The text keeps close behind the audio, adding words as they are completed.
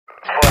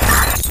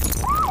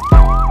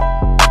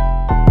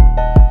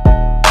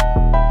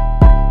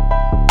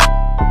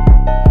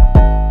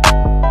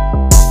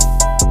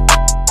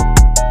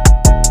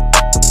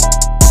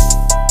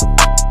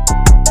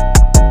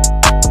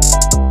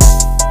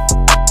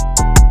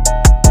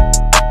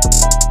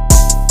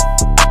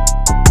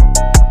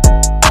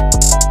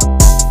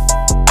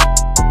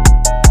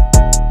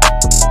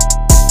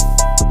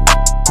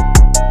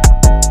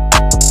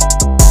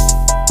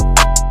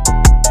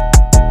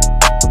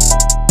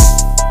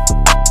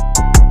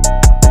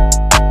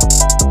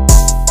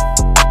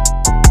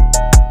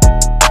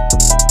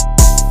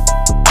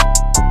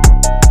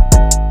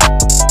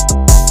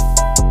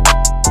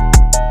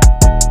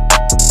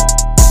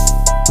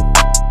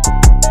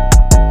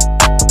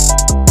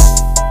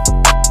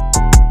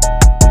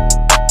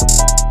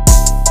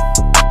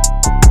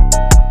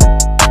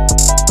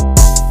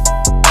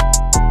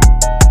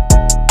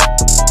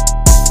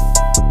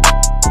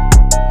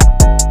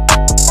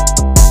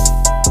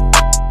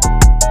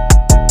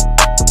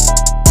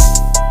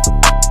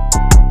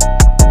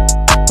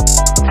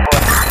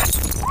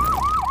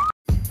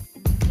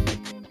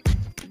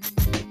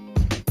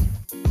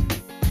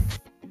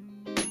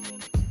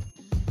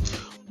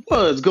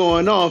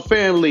going on,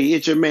 family?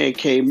 It's your man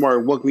K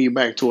Mark. Welcome you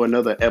back to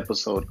another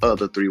episode of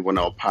the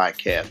 310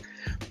 podcast.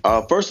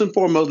 First and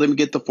foremost, let me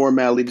get the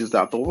formalities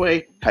out the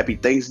way. Happy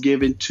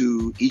Thanksgiving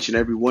to each and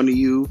every one of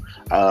you.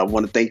 I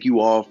want to thank you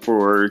all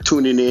for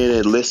tuning in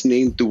and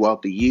listening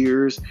throughout the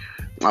years.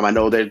 I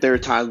know that there are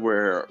times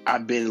where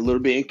I've been a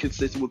little bit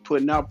inconsistent with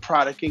putting out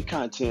product and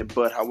content,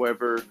 but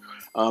however,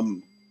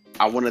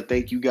 I want to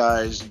thank you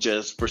guys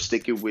just for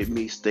sticking with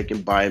me,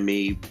 sticking by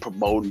me,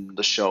 promoting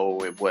the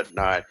show and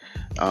whatnot.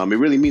 It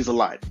really means a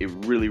lot. It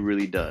really,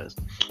 really does.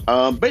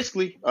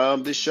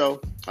 This show,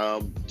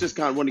 just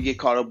kind of want to get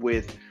caught up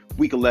with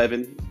week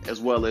 11 as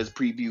well as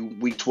preview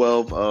week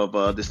 12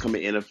 of this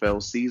coming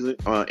NFL season,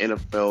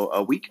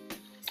 NFL week.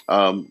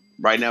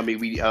 Right now,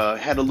 we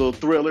had a little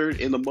thriller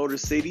in the Motor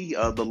City,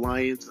 the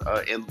Lions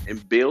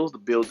and Bills. The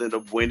Bills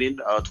ended up winning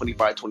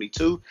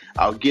 25-22.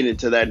 I'll get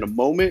into that in a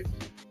moment.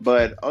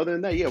 But other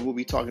than that, yeah, we'll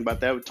be talking about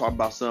that. We'll talk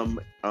about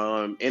some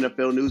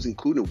NFL news,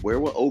 including where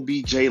will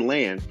OBJ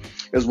land,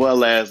 as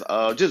well as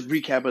just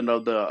recapping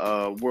of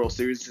the World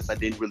Series since I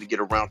didn't really get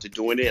around to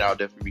doing it. I'll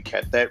definitely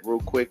recap that real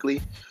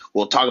quickly.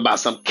 We'll talk about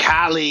some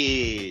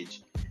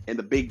college and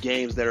the big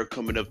games that are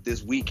coming up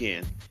this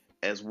weekend,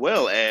 as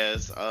well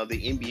as the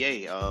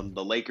NBA.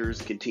 The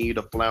Lakers continue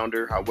to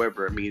flounder.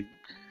 However, I mean,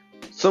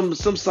 some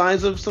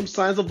signs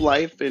of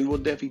life, and we'll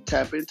definitely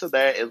tap into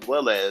that, as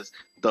well as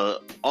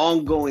the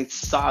ongoing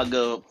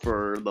saga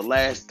for the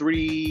last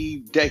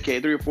 3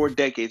 or 4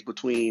 decades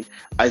between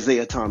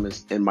Isaiah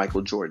Thomas and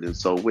Michael Jordan.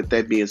 So with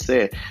that being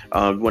said, if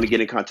you want to get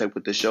in contact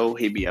with the show,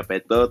 hit me up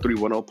at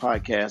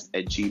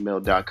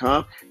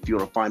the310podcast@gmail.com. If you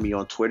want to find me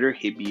on Twitter,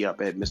 hit me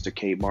up at Mr.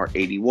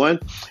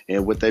 Kmart81.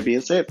 And with that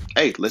being said,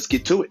 hey, let's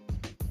get to it.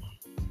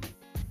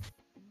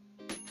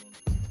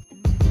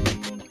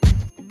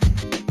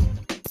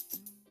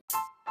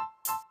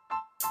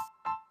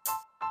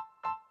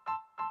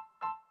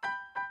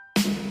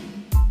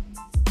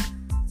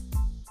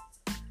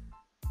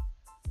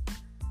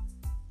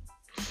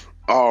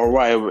 All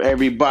right,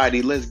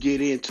 everybody, let's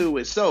get into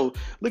it. So,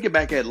 looking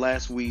back at some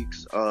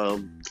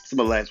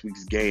of last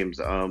week's games,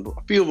 a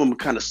few of them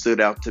kind of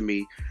stood out to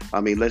me. I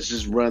mean, let's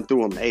just run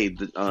through them. Hey,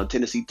 the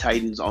Tennessee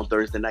Titans on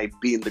Thursday night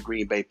beating the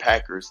Green Bay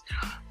Packers.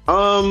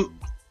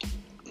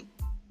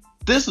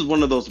 This is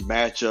one of those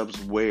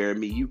matchups where, I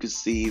mean, you can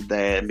see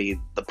that, I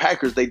mean, the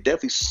Packers, they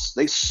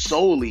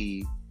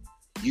solely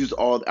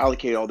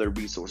allocate all their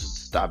resources to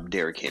stop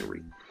Derrick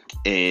Henry.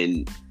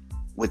 And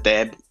with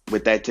that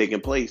taking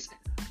place,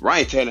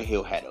 Ryan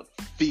Tannehill had a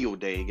field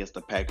day against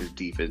the Packers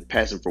defense,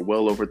 passing for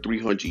well over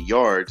 300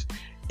 yards.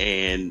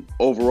 And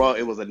overall,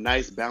 it was a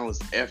nice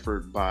balanced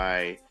effort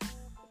by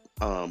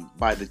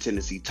the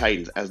Tennessee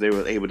Titans as they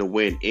were able to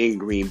win in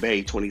Green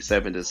Bay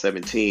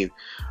 27-17.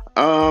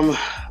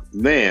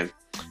 Man,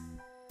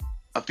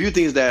 a few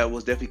things that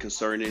was definitely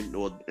concerning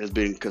or has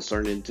been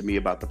concerning to me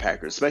about the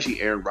Packers,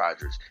 especially Aaron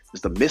Rodgers,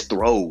 is the missed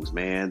throws,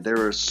 man.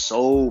 There are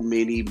so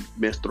many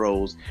missed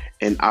throws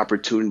and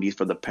opportunities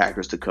for the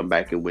Packers to come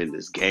back and win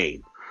this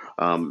game.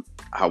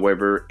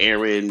 However,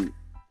 Aaron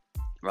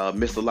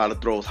missed a lot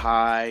of throws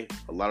high,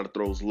 a lot of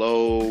throws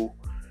low.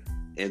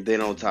 And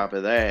then on top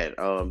of that,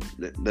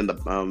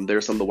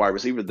 there's some of the wide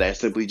receivers that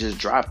simply just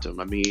dropped him.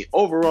 I mean,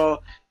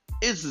 overall,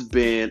 it's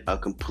been a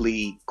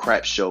complete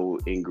crap show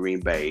in Green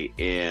Bay.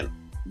 And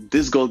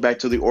this goes back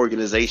to the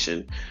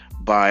organization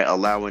by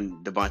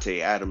allowing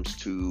Davante Adams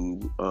for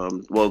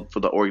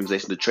the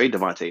organization to trade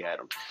Davante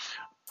Adams.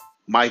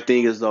 My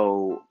thing is,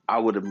 though, I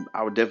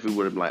definitely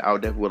would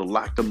have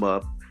locked them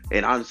up.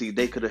 And honestly,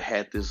 they could have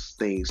had this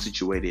thing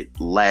situated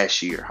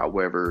last year.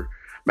 However,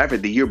 matter of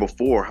fact, the year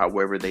before,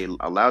 however, they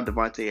allowed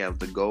Davante Adams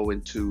to go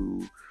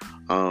into,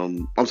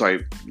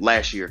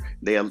 last year,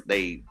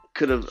 they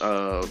could have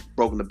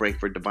broken the break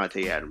for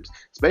Davante Adams.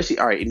 Especially,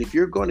 all right, and if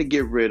you're going to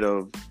get rid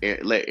of,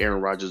 let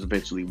Aaron Rodgers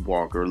eventually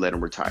walk or let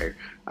him retire,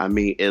 I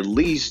mean, at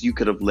least you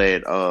could have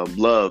let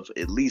Love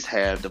at least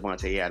have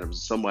Davante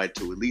Adams, somebody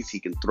to at least he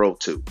can throw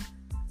to.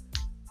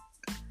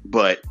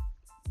 But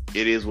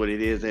it is what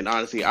it is. And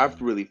honestly, I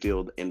really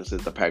feel, in the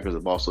sense, the Packers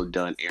have also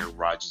done Aaron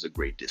Rodgers a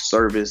great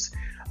disservice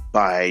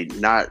by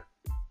not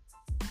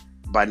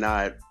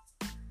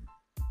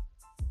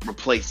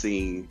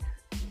replacing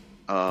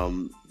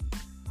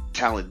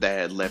talent that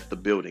had left the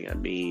building. I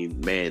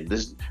mean, man,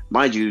 this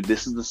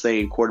is the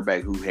same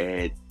quarterback who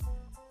had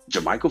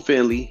Jermichael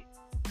Finley,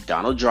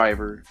 Donald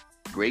Driver,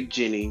 Greg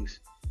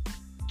Jennings,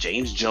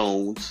 James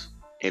Jones,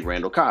 and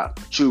Randall Cobb.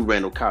 True,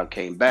 Randall Cobb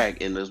came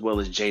back, and as well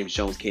as James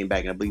Jones came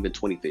back, I believe, in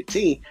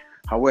 2015.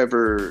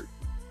 However,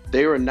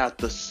 they are not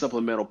the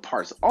supplemental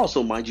parts.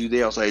 Also, mind you,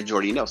 they also had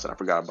Jordy Nelson. I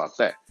forgot about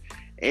that.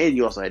 And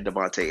you also had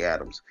Davante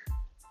Adams.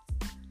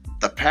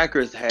 The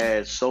Packers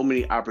had so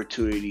many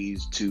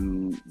opportunities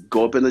to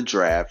go up in the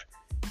draft,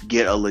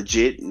 get a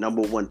legit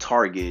number one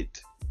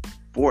target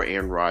for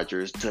Aaron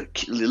Rodgers to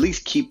at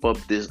least keep up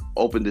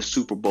open this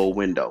Super Bowl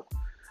window.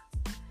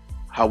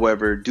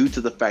 However, due to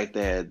the fact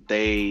that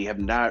they have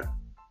not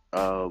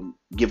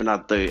given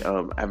out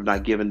the have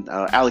not given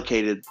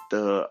allocated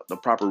the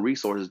proper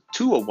resources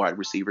to a wide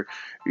receiver,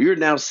 you're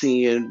now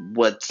seeing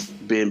what's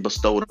been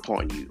bestowed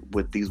upon you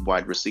with these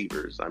wide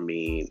receivers. I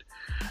mean,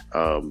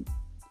 um,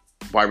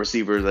 wide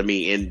receivers. I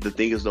mean, and the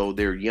thing is though,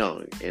 they're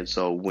young, and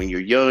so when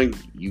you're young,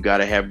 you got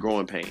to have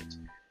growing pains.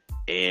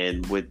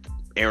 And with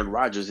Aaron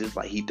Rodgers, it's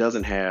like he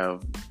doesn't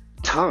have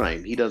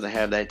time. He doesn't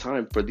have that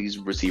time for these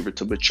receivers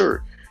to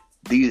mature.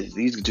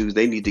 These dudes,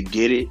 they need to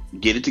get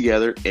it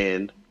together,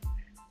 and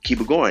keep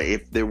it going.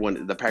 If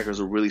the Packers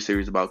are really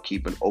serious about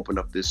keeping open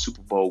up this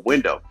Super Bowl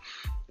window.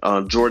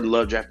 Jordan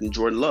Love, drafting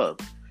Jordan Love,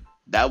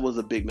 that was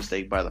a big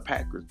mistake by the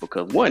Packers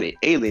because one, it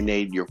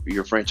alienated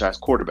your franchise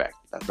quarterback.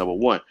 That's number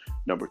one.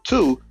 Number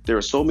two, there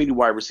are so many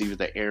wide receivers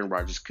that Aaron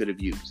Rodgers could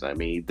have used. I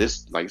mean,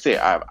 this, like I said,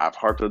 I've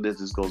harped on this.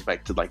 This goes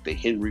back to like the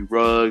Henry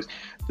Ruggs,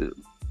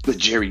 the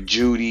Jerry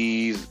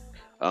Judys,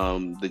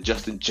 the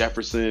Justin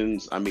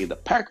Jeffersons. I mean, the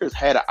Packers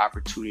had an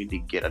opportunity to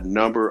get a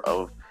number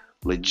of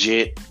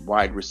legit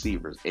wide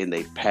receivers, and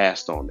they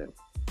passed on them.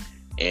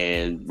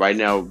 And right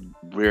now,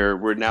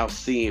 we're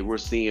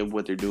seeing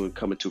what they're doing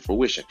coming to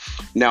fruition.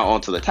 Now,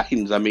 on to the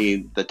Titans. I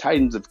mean, the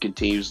Titans have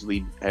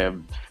continuously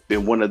have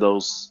been one of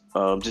those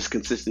just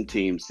consistent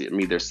teams. I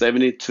mean, they're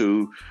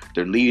 7-2.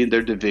 They're leading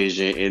their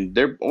division, and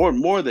they're or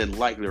more than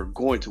likely are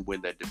going to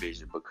win that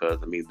division because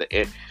I mean the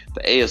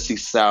AFC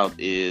South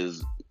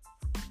is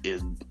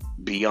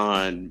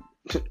beyond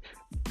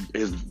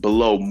is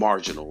below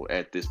marginal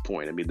at this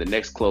point. I mean, the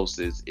next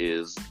closest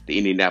is the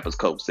Indianapolis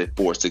Colts at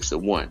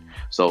 4-6-1.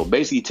 So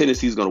basically,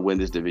 Tennessee is going to win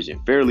this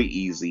division fairly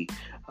easy.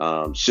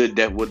 Will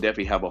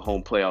definitely have a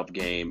home playoff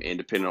game, and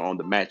depending on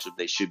the matchup,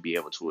 they should be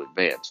able to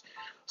advance.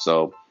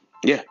 So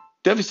yeah,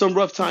 definitely some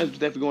rough times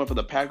definitely going for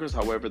the Packers.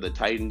 However, the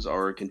Titans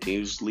are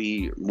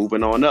continuously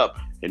moving on up,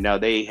 and now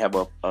they have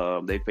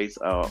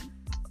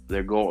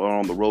they're going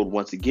on the road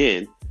once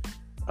again.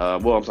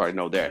 I'm sorry,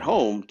 no, they're at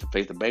home to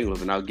face the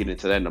Bengals, and I'll get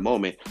into that in a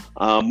moment.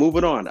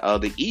 Moving on,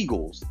 the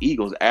Eagles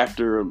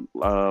after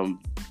the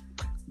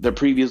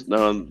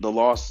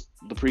loss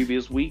the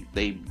previous week,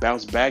 they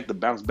bounced back. The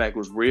bounce back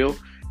was real.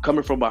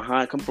 Coming from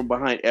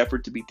behind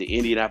effort to beat the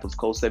Indianapolis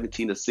Colts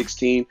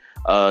 17-16.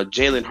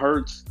 Jalen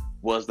Hurts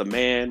was the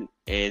man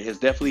and has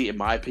definitely, in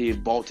my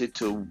opinion, vaulted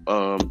to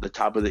the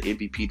top of the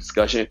MVP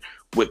discussion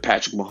with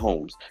Patrick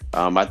Mahomes.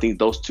 I think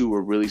those two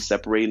are really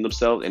separating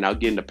themselves, and I'll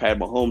get into Pat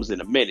Mahomes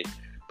in a minute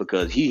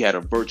because he had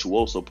a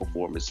virtuoso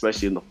performance,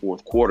 especially in the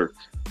fourth quarter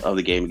of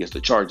the game against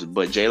the Chargers.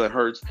 But Jalen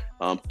Hurts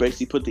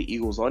basically put the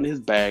Eagles on his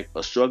back,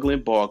 a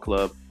struggling ball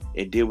club,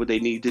 and did what they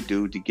needed to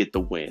do to get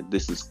the win.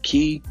 This is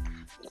key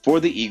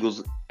for the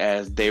Eagles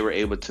as they were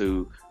able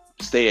to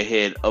stay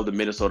ahead of the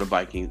Minnesota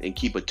Vikings and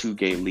keep a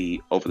 2-game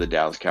lead over the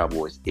Dallas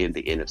Cowboys in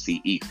the NFC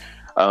East.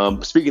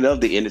 Speaking of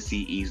the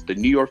NFC East, the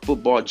New York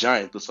Football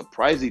Giants, the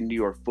surprising New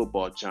York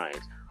Football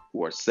Giants,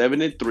 who are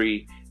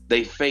 7-3,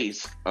 they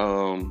face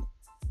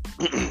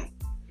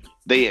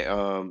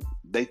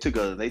they took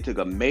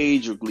a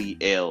major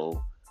league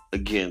L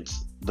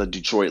against the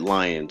Detroit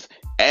Lions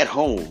at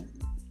home,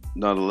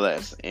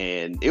 nonetheless,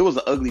 and it was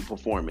an ugly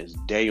performance.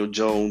 Daniel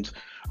Jones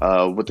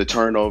with the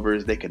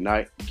turnovers, they could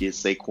not get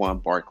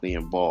Saquon Barkley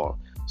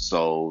involved.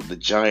 So the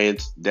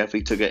Giants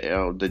definitely took an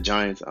L. The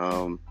Giants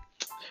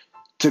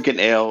took an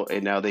L,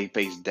 and now they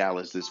face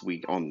Dallas this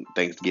week on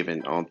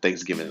Thanksgiving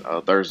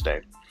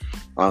Thursday.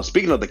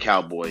 Speaking of the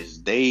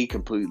Cowboys, they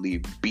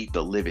completely beat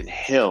the living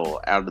hell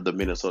out of the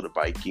Minnesota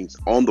Vikings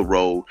on the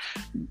road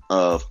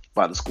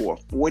by the score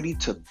of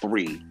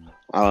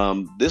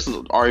 40-3. This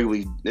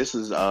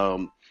is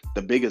the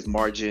biggest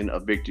margin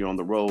of victory on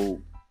the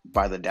road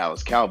by the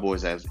Dallas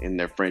Cowboys as in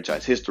their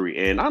franchise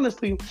history. And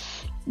honestly,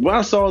 when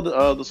I saw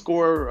the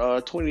score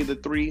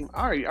 20-3,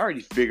 I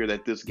already figured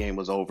that this game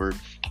was over.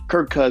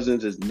 Kirk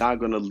Cousins is not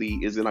going to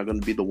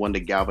be the one to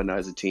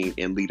galvanize the team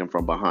and lead them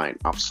from behind.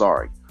 I'm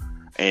sorry.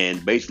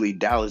 And basically,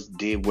 Dallas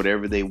did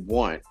whatever they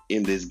want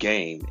in this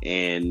game,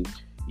 and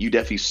you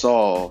definitely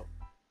saw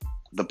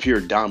the pure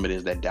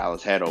dominance that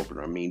Dallas had over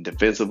them. I mean,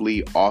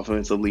 defensively,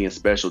 offensively, and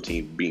special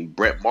teams, being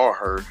Brett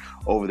Maher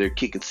over there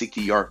kicking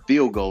 60-yard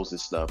field goals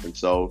and stuff. And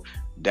so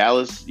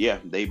Dallas,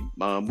 they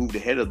moved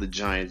ahead of the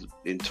Giants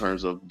in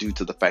terms of due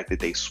to the fact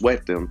that they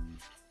swept them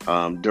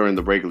during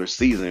the regular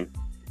season.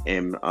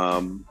 And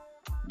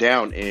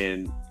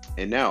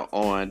and now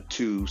on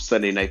to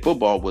Sunday Night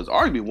Football was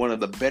arguably one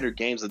of the better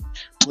games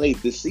played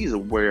this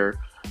season, where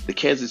the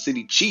Kansas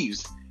City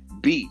Chiefs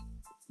beat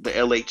the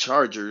LA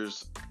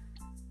Chargers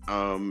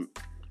in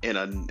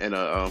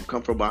a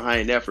come from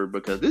behind effort,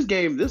 because this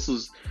game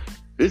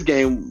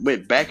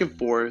went back and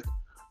forth.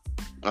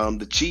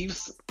 The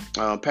Chiefs,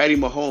 Patty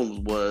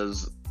Mahomes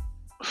was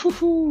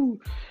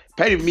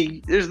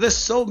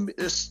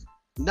there's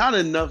not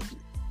enough.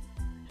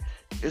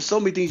 There's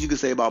so many things you can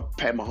say about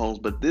Pat Mahomes,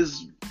 but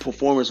this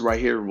performance right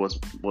here was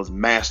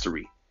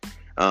mastery.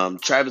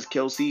 Travis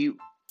Kelce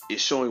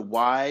is showing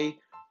why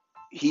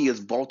he is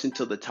vaulting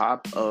to the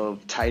top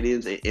of tight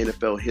ends in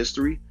NFL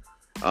history.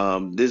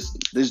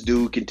 This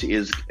dude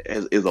is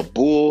a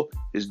bull.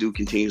 This dude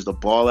continues to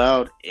ball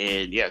out,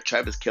 and yeah,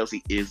 Travis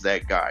Kelce is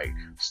that guy.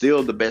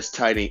 Still the best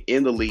tight end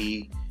in the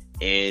league,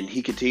 and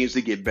he continues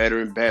to get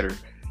better and better.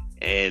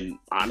 And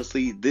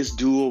honestly, this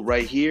duo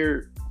right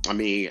here, I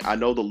mean, I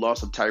know the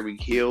loss of Tyreek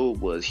Hill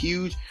was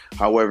huge.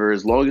 However,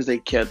 as long as they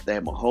kept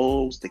that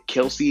Mahomes, the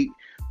Kelsey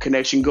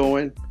connection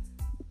going,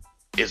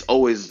 there's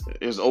always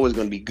going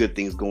to be good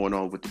things going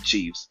on with the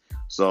Chiefs.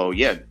 So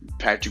yeah,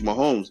 Patrick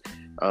Mahomes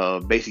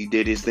basically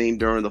did his thing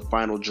during the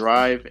final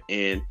drive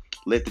and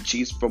led the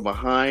Chiefs from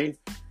behind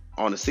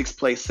on a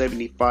six-play,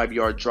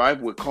 75-yard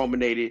drive, which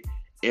culminated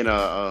in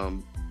a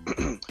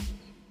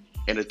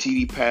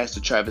TD pass to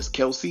Travis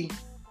Kelce.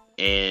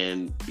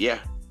 And yeah,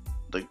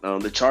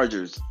 the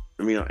Chargers,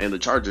 and the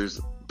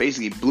Chargers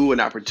basically blew an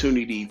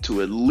opportunity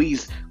to at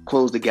least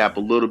close the gap a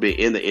little bit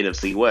in the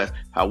NFC West.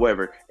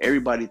 However,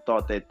 everybody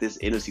thought that this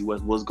NFC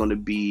West was going to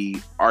be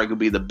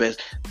arguably the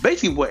best.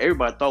 Basically, what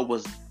everybody thought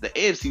was the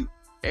AFC.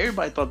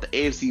 Everybody thought the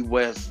AFC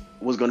West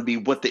was going to be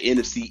what the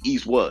NFC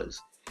East was.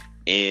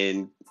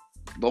 And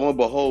lo and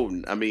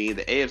behold, I mean,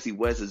 the AFC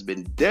West has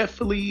been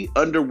definitely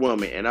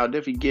underwhelming, and I'll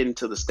definitely get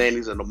into the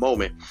standings in a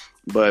moment.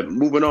 But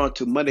moving on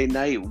to Monday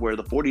night, where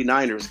the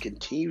 49ers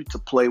continue to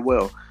play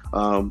well.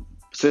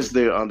 Since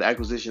the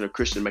acquisition of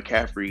Christian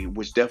McCaffrey,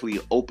 which definitely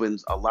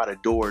opens a lot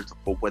of doors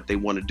for what they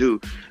want to do,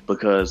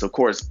 because of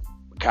course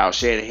Kyle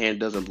Shanahan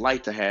doesn't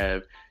like to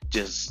have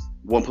just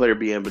one player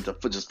being able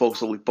to just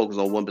solely focus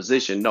on one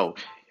position. No,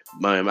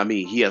 I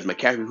mean, he has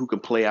McCaffrey who can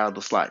play out of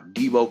the slot.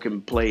 Debo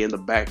can play in the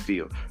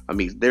backfield. I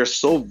mean, they're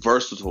so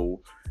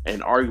versatile,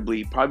 and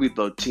arguably probably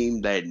the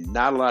team that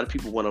not a lot of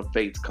people want to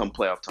face come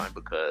playoff time,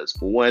 because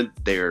for one,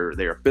 they're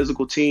a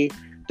physical team.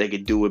 They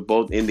can do it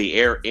both in the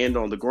air and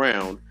on the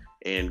ground.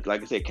 And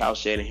like I said, Kyle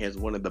Shanahan is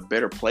one of the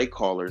better play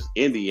callers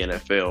in the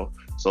NFL.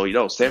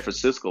 So, San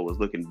Francisco is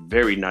looking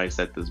very nice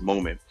at this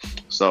moment.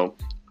 So,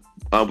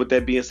 with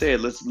that being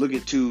said, let's look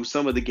into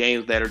some of the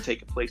games that are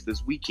taking place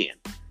this weekend.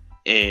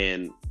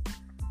 And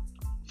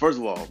first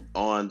of all,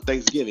 on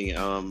Thanksgiving,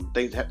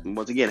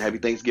 once again, happy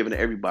Thanksgiving to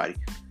everybody.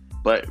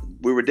 But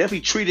we were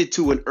definitely treated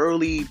to an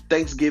early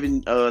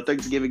Thanksgiving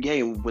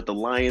game with the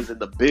Lions and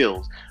the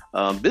Bills.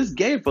 This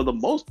game, for the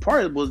most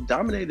part, was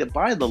dominated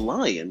by the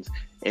Lions,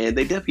 and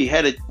they definitely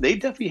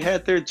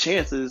had their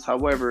chances.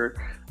 However,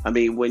 I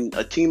mean, when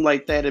a team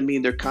like that, I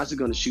mean, they're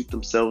constantly going to shoot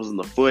themselves in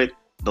the foot.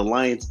 The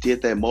Lions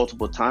did that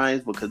multiple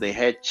times because they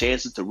had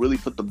chances to really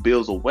put the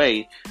Bills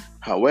away.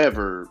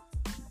 However,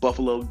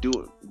 Buffalo,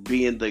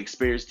 being the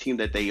experienced team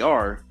that they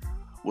are,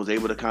 was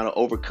able to kind of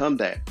overcome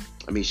that.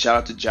 I mean, shout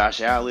out to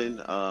Josh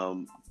Allen,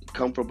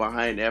 come from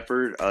behind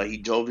effort. He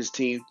drove his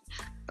team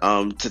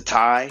to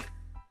tie,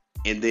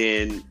 and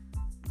then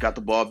got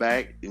the ball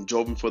back and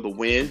drove him for the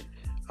win.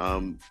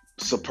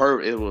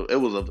 Superb. It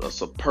was a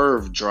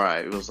superb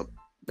drive. It was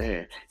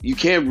man. You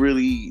can't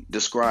really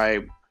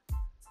describe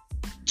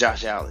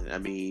Josh Allen. I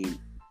mean,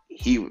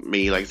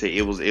 like I said,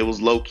 it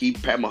was low key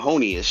Pat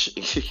Mahoney-ish.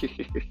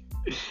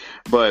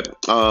 But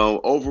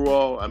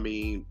overall, I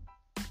mean,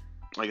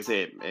 like I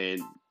said,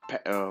 and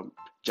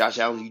Josh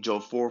Allen, he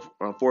drove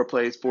four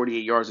plays,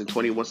 48 yards in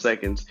 21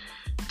 seconds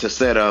to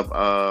set up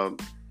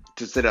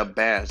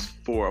Bass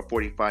for a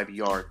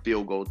 45-yard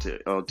field goal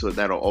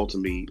that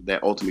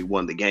ultimately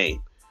won the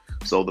game.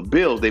 So the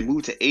Bills, they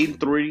moved to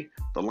 8-3.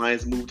 The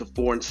Lions moved to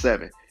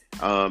 4-7.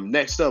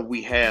 Next up,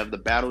 we have the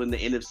battle in the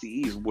NFC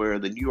East, where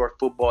the New York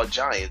Football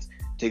Giants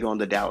take on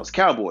the Dallas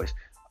Cowboys.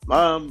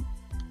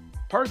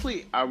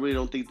 Personally, I really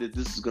don't think that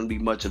this is going to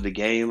be much of the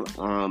game.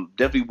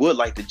 Definitely would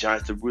like the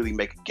Giants to really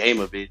make a game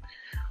of it.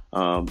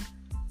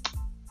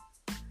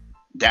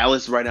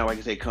 Dallas right now, like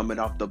I say, coming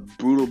off the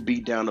brutal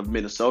beatdown of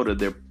Minnesota,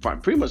 they're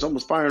pretty much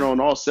almost firing on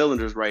all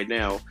cylinders right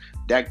now.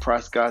 Dak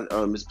Prescott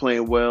is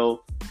playing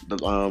well.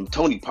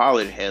 Tony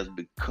Pollard has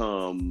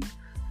become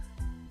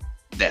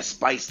that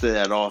spice to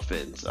that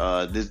offense.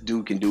 This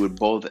dude can do it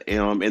both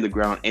in the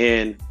ground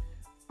and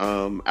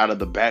out of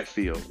the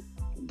backfield.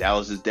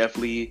 Dallas is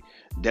definitely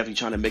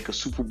trying to make a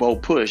Super Bowl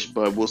push,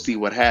 but we'll see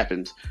what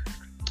happens.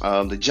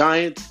 The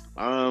Giants,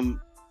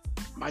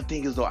 my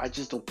thing is, though, I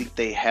just don't think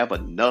they have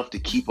enough to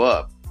keep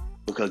up,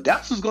 because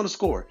Dallas is going to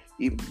score.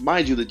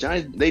 Mind you, the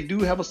Giants, they do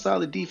have a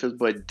solid defense,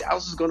 but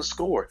Dallas is going to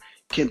score.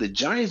 Can the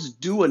Giants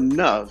do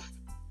enough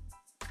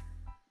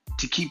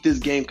to keep this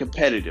game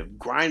competitive,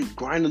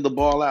 grinding the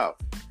ball out,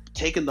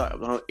 taking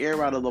the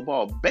air out of the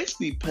ball,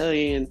 basically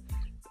playing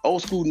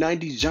old school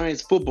 90s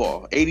Giants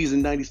football, 80s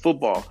and 90s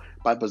football,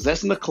 by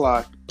possessing the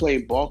clock,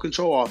 playing ball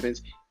control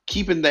offense,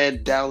 keeping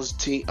that Dallas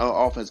team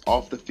offense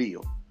off the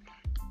field?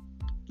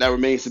 That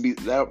remains to be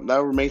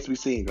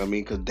seen. I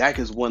mean, because Dak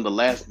has won the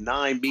last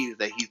 9 meetings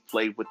that he's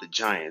played with the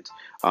Giants.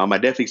 I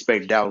definitely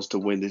expect Dallas to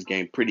win this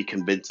game pretty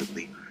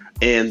convincingly.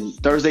 And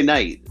Thursday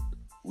night,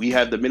 we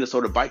have the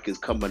Minnesota Vikings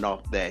coming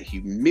off that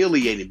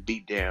humiliating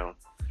beatdown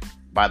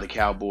by the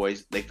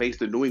Cowboys. They face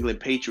the New England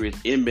Patriots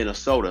in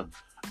Minnesota.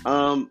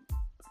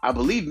 I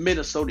believe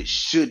Minnesota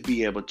should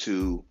be able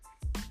to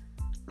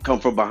come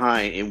from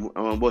behind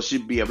and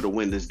should be able to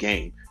win this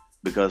game.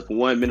 because for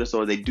one,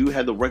 Minnesota, they do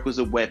have the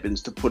requisite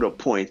weapons to put up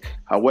points.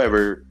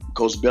 However,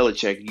 Coach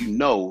Belichick,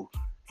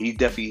 he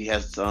definitely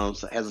has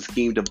a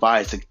scheme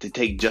devised to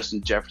take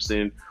Justin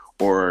Jefferson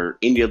or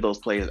any of those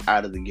players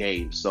out of the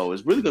game. So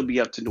it's really going to be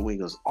up to New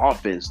England's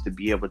offense to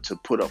be able to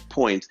put up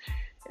points,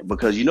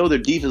 because their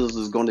defense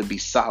is going to be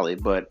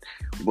solid. But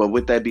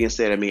with that being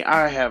said, I mean,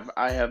 I have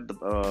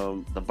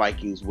the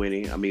Vikings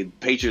winning. I mean,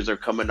 Patriots are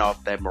coming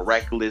off that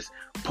miraculous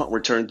punt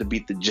return to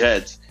beat the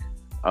Jets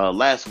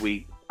last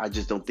week. I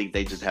just don't think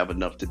they just have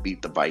enough to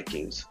beat the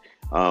Vikings.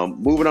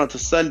 Moving on to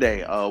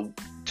Sunday,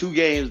 two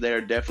games that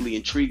are definitely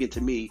intriguing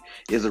to me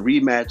is a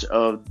rematch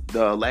of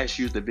the last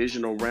year's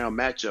divisional round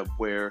matchup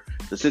where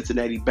the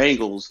Cincinnati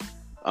Bengals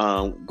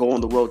go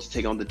on the road to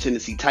take on the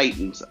Tennessee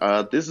Titans.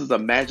 This is a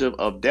matchup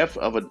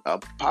of a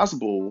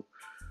possible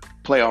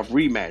playoff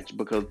rematch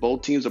because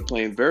both teams are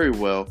playing very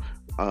well.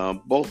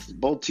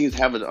 Both teams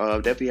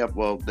definitely have.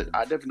 Well,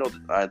 I definitely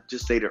know. I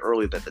just stated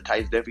earlier that the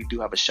Titans definitely do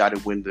have a shot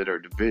at winning their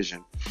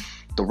division.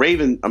 The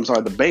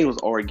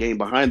Bengals are a game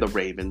behind the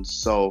Ravens.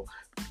 So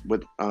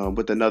with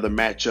another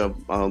matchup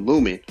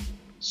looming,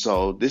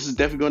 so this is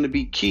definitely going to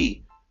be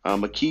key.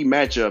 A key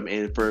matchup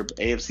and for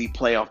AFC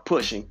playoff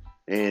pushing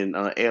and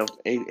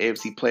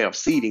AFC playoff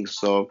seeding.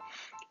 So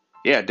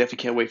yeah, definitely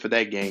can't wait for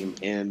that game.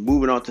 And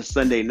moving on to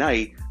Sunday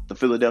night, the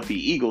Philadelphia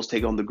Eagles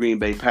take on the Green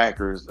Bay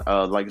Packers.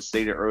 Like I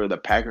stated earlier, the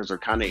Packers are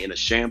kind of in a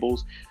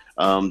shambles.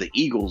 The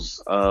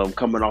Eagles,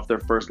 coming off their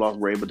first loss,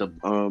 were able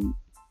to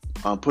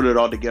put it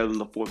all together in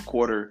the fourth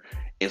quarter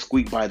and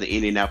squeak by the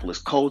Indianapolis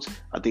Colts.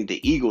 I think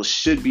the Eagles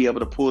should be able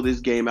to pull this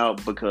game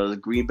out because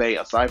Green Bay,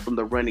 aside from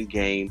the running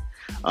game,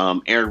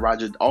 Aaron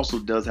Rodgers also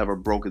does have a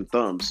broken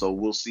thumb. So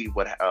we'll see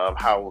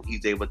how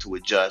he's able to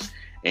adjust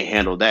and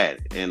handle that.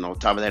 And on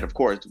top of that, of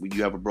course, when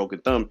you have a broken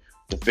thumb,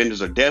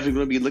 defenders are definitely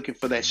going to be looking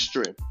for that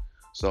strip.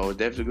 So it's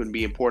definitely going to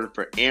be important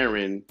for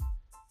Aaron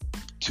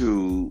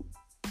to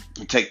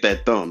protect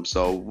that thumb.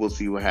 So we'll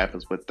see what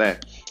happens with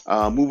that.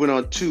 Moving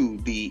on to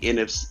the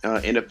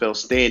NFL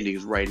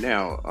standings right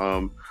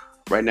now.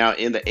 Right now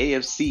in the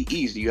AFC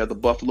East, you have the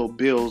Buffalo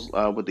Bills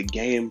with the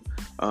game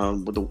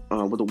with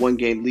the 1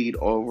 game lead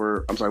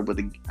over. I'm sorry, with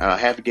the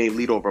half a game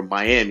lead over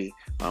Miami.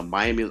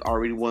 Miami has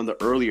already won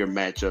the earlier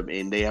matchup,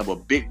 and they have a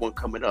big one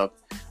coming up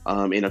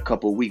in a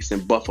couple of weeks in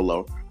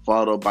Buffalo,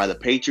 followed by the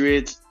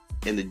Patriots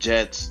and the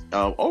Jets.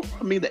 The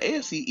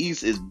AFC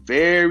East is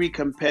very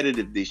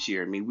competitive this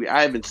year. I mean,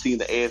 I haven't seen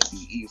the AFC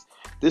East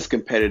this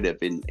competitive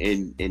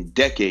in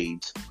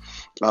decades.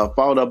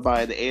 Followed up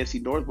by the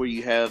AFC North, where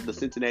you have the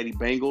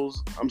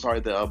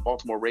the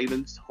Baltimore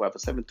Ravens, who have a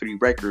 7-3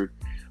 record,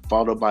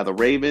 followed up by the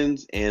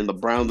Ravens, and the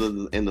Browns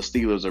and the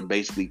Steelers are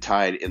basically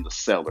tied in the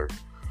cellar.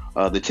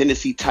 The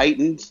Tennessee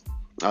Titans,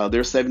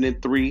 they're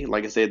 7-3.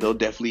 Like I said, they'll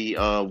definitely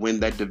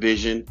win that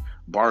division,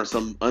 barring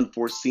some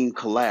unforeseen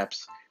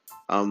collapse.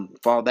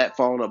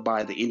 Followed up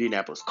by the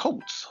Indianapolis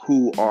Colts,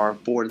 who are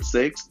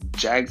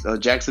 4-6.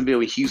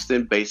 Jacksonville and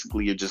Houston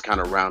basically are just kind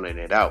of rounding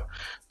it out.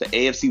 The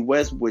AFC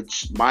West,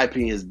 which in my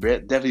opinion has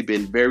definitely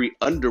been very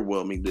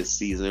underwhelming this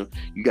season.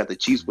 You got the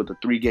Chiefs with a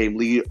 3-game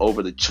lead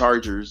over the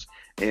Chargers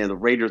and the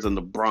Raiders and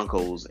the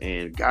Broncos.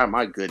 And God,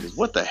 my goodness,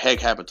 what the heck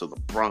happened to the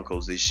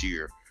Broncos this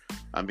year?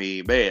 I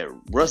mean,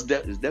 man, Russ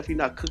is definitely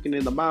not cooking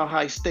in the Mile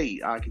High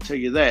State. I can tell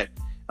you that.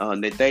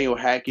 Nathaniel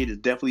Hackett is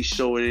definitely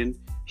showing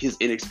his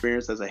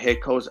inexperience as a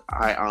head coach.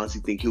 I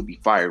honestly think he'll be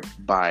fired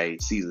by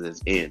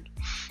season's end.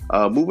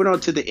 Moving on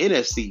to the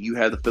NFC, you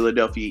have the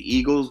Philadelphia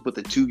Eagles with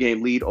a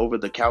 2-game lead over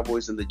the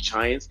Cowboys and the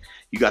Giants.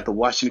 You got the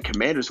Washington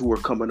Commanders, who are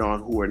coming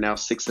on, who are now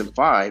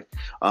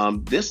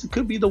 6-5. This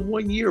could be the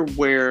one year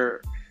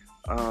where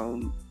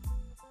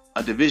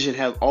a division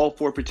has all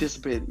 4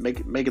 participants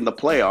making the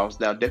playoffs.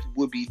 Now, definitely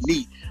would be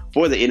neat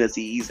for the NFC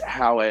East,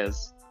 how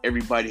as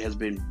everybody has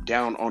been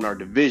down on our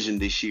division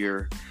this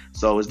year.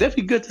 So it's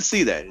definitely good to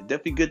see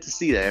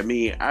that. I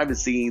mean, I haven't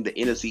seen the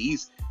NFC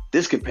East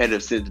this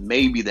competitive since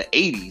maybe the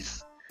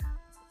 80s.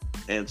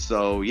 And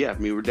so, yeah, I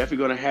mean, we're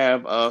definitely going to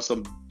have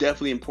some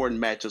definitely important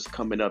matchups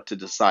coming up to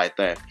decide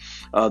that.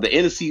 The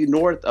NFC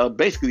North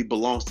basically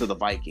belongs to the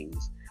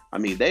Vikings. I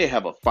mean, they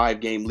have a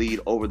 5-game lead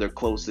over their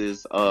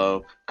closest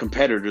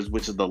competitors,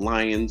 which is the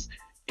Lions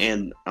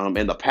and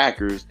the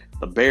Packers.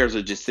 The Bears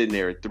are just sitting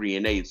there at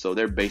 3-8, so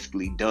they're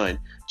basically done.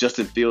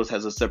 Justin Fields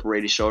has a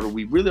separated shoulder.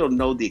 We really don't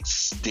know the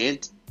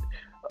extent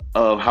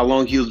of how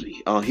long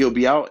he'll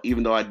be out,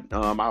 even though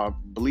I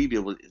believe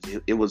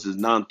it was his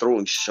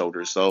non-throwing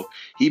shoulder, so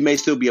he may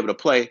still be able to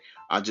play.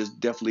 I just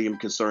definitely am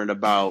concerned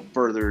about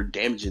further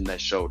damaging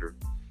that shoulder.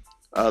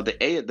 The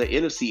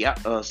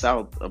NFC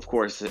South, of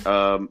course.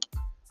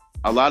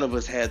 A lot of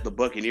us had the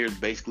Buccaneers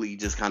basically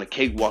just kind of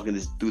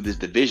cakewalking through this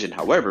division.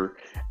 However,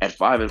 at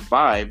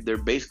 5-5, they're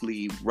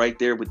basically right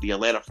there with the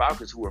Atlanta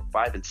Falcons, who are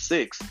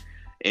 5-6,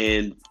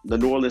 and the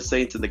New Orleans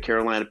Saints and the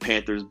Carolina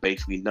Panthers.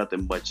 Basically,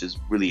 nothing much is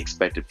really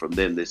expected from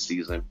them this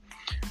season.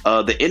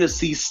 The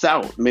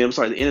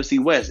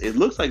NFC West. It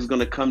looks like it's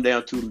going to come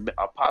down to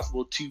a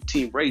possible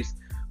 2-team race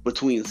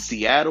between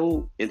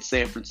Seattle and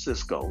San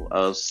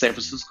Francisco. San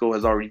Francisco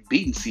has already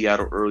beaten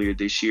Seattle earlier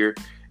this year,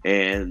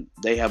 and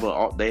they have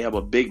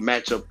a big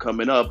matchup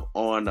coming up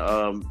on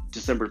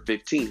December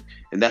 15th,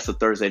 and that's a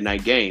Thursday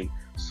night game.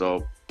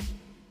 So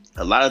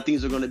a lot of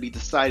things are going to be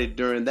decided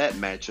during that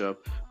matchup.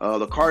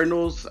 The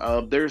Cardinals,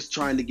 they're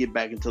trying to get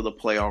back into the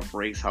playoff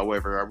race.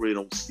 However, I really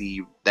don't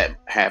see that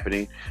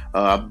happening.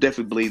 I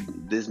definitely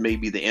believe this may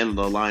be the end of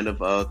the line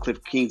of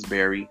Cliff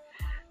Kingsbury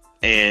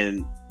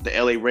and the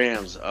LA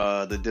Rams,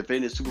 the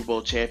defending Super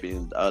Bowl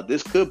champion.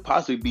 This could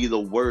possibly be the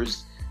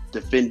worst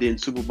defending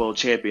Super Bowl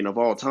champion of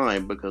all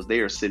time because they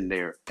are sitting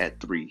there at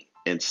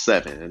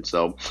 3-7. And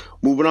so,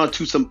 moving on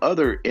to some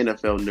other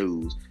NFL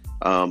news.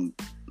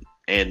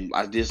 And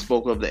I just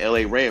spoke of the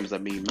LA Rams. I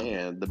mean,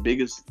 man,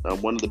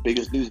 one of the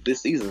biggest news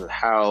this season is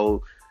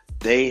how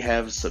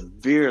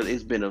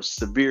it's been a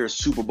severe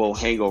Super Bowl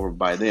hangover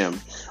by them.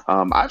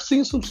 I've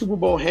seen some Super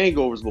Bowl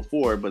hangovers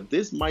before, but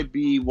this might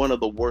be one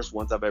of the worst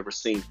ones I've ever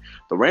seen.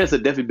 The Rams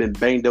have definitely been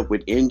banged up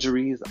with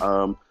injuries,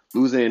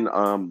 losing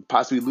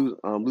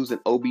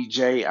OBJ.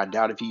 I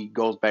doubt if he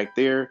goes back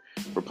there.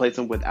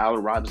 Replacing with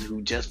Allen Robinson,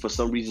 who just for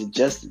some reason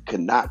just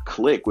could not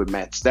click with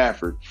Matt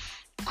Stafford.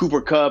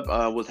 Cooper Kupp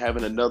was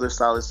having another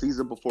solid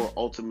season before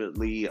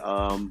ultimately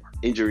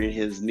injuring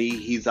his knee.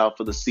 He's out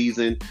for the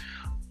season.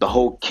 The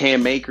whole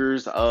Cam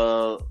Akers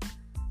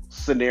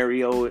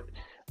scenario,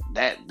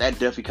 that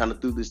definitely kind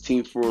of threw this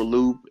team for a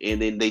loop. And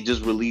then they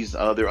just released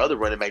their other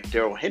running back,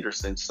 Darrell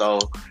Henderson. So,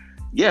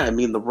 yeah, I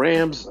mean, the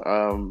Rams,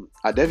 I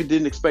definitely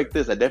didn't expect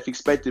this. I definitely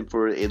expected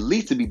for at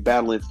least to be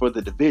battling for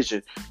the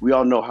division. We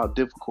all know how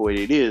difficult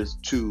it is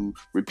to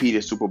repeat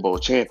as Super Bowl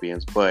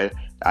champions, but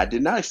I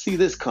did not see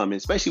this coming,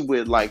 especially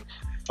with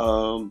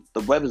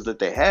the weapons that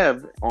they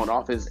have on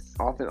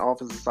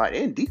offensive side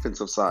and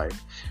defensive side.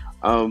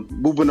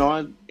 Moving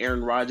on,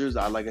 Aaron Rodgers,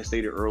 like I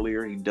stated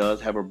earlier, he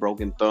does have a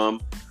broken thumb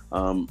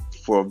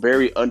for a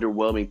very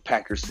underwhelming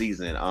Packers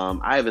season.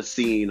 I haven't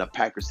seen a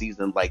Packers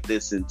season like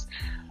this since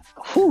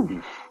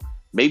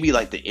maybe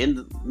like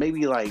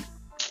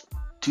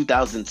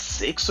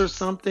 2006 or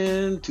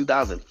something,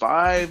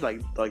 2005,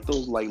 like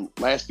those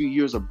last few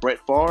years of Brett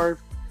Favre.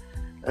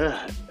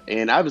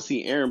 And I haven't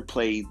seen Aaron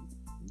play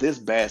this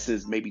bad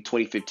since maybe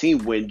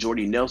 2015 when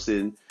Jordy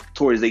Nelson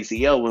tore his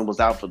ACL and was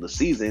out for the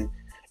season.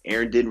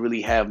 Aaron didn't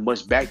really have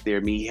much back there. I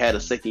mean, he had a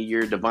second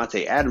year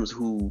Davante Adams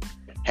who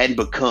hadn't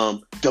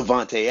become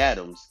Davante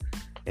Adams.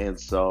 And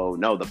so,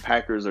 no, the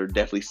Packers are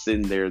definitely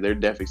sitting there. They're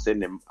definitely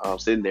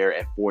sitting there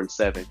at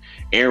 4-7.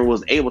 Aaron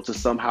was able to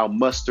somehow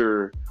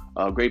muster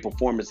a great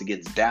performance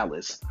against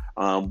Dallas.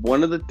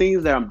 One of the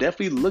things that I'm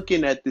definitely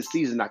looking at this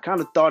season, I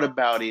kind of thought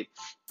about it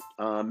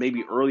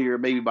maybe earlier,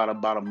 maybe about a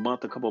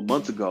couple of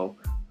months ago.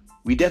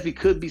 We definitely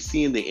could be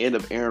seeing the end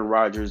of Aaron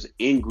Rodgers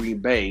in Green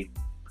Bay.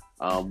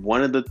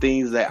 One of the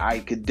things that I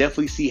could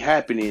definitely see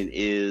happening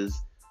is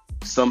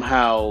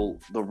somehow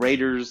the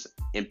Raiders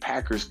and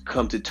Packers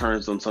come to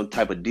terms on some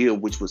type of deal,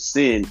 which would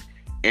send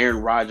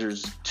Aaron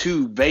Rodgers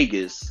to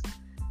Vegas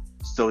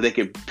so they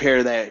can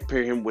pair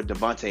him with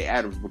Davante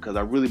Adams, because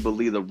I really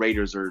believe the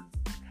Raiders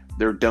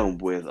they're done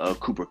with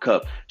Cooper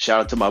Kupp.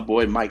 Shout out to my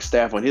boy Mike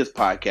Staff on his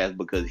podcast,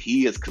 because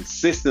he has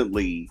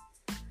consistently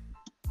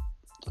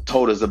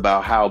told us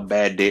about how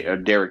bad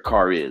Derek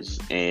Carr is,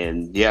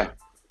 and yeah,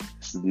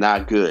 it's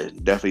not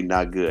good. Definitely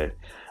not good.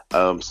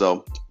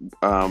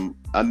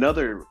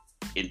 Another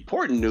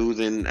important news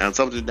and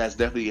something that's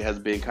definitely has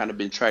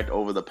been tracked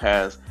over the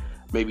past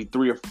maybe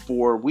 3 or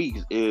 4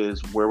 weeks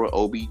is where will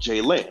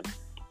OBJ land.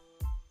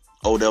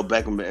 Odell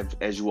Beckham,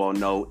 as you all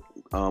know,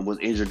 was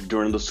injured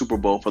during the Super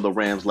Bowl for the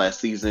Rams last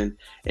season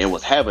and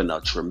was having a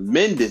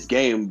tremendous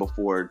game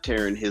before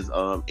tearing his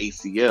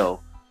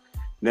ACL.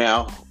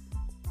 Now,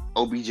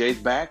 OBJ's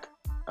back.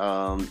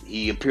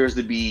 He appears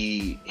to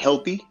be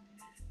healthy.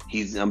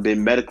 He's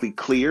been medically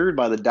cleared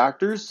by the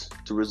doctors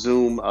to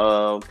resume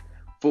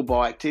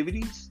football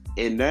activities.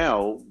 And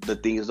now the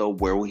thing is,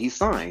 where will he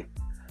sign?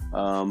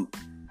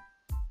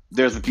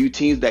 There's a few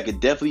teams that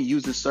could definitely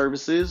use his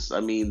services. I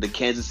mean, the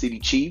Kansas City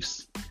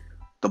Chiefs,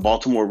 the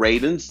Baltimore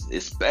Ravens,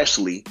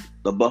 especially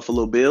the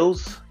Buffalo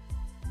Bills,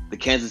 the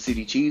Kansas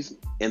City Chiefs,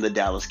 and the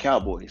Dallas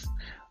Cowboys.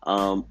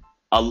 A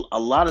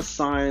lot of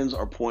signs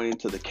are pointing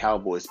to the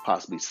Cowboys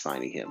possibly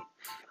signing him.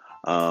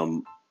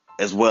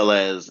 As well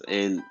as,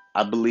 and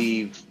I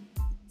believe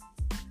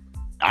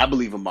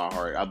in my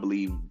heart, I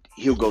believe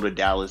he'll go to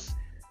Dallas,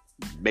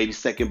 maybe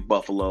second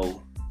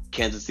Buffalo,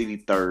 Kansas City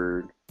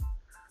third,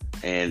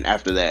 and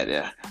after that,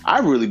 yeah, I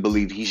really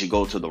believe he should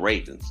go to the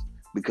Ravens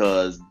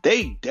because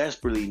they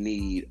desperately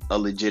need a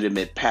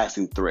legitimate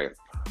passing threat.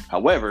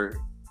 However,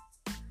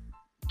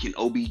 can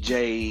OBJ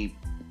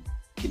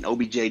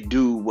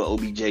do what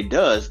OBJ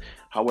does?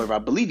 However, I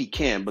believe he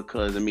can,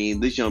 because I mean,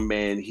 this young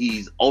man,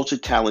 he's ultra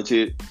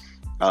talented.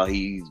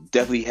 He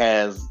definitely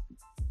has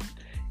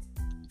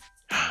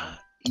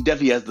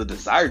the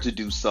desire to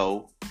do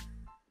so.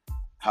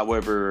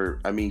 However,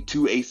 I mean,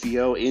 2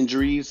 ACL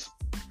injuries,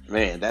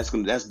 man, that's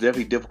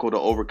definitely difficult to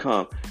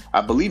overcome.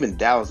 I believe in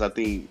Dallas. I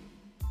think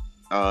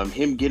if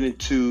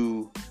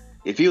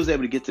he was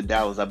able to get to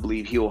Dallas, I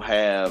believe he'll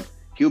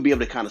be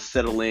able to kind of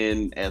settle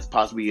in as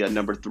possibly a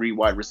number 3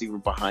 wide receiver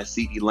behind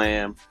CeeDee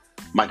Lamb.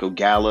 Michael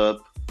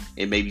Gallup,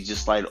 and maybe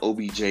just slide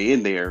OBJ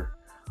in there.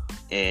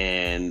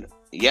 And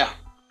yeah,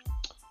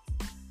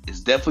 it's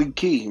definitely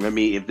key. I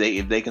mean,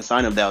 if they can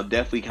sign him, that'll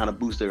definitely kind of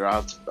boost their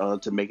odds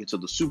to make it to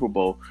the Super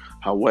Bowl.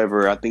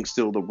 However, I think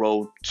still the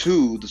road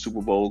to the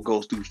Super Bowl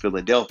goes through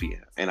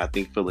Philadelphia, and I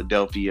think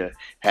Philadelphia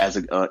has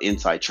an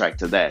inside track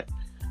to that.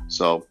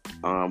 So,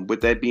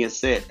 with that being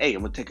said, hey,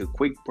 I'm gonna take a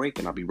quick break,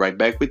 and I'll be right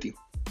back with you.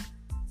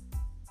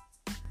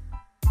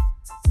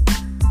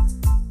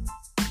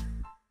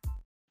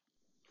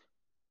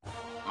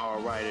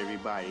 All right,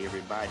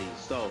 everybody.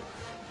 So,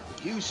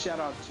 huge shout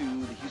out to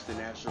the Houston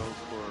Astros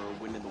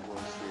for winning the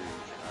World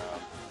Series.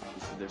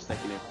 This is their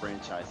second in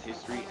franchise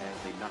history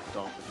as they knocked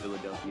off the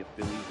Philadelphia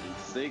Phillies in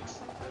six.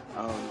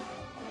 Um,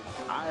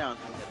 I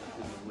honestly had the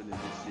Phillies winning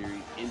this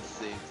series in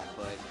six,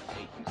 but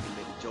hey, Houston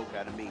made a joke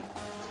out of me,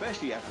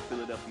 especially after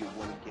Philadelphia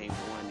won game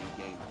one and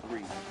game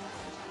three.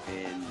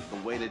 And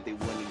the way that they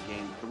won in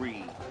game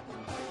three,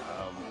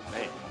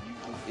 man,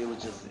 it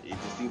just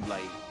seemed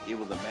like it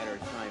was a matter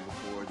of time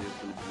before there's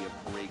going to be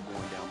a parade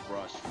going down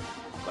Broad Street.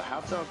 But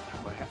hats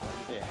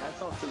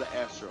off to the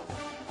Astros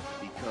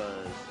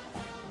because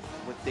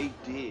what they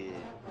did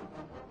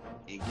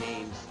in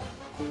games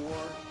four,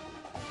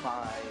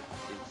 five,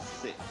 and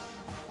six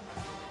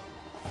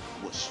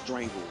was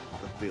strangle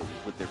the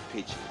Phillies with their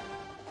pitching.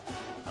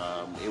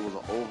 It was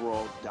an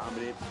overall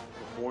dominant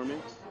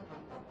performance.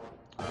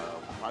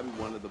 Probably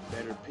one of the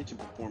better pitching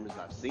performances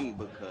I've seen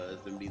because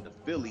I mean the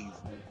Phillies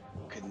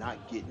could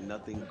not get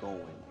nothing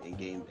going in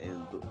game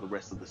and the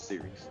rest of the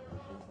series.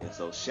 And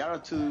so shout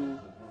out to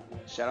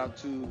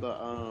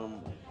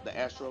the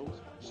Astros.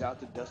 Shout out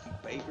to Dusty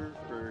Baker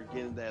for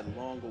getting that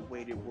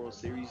long-awaited World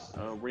Series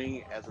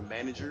ring as a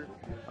manager.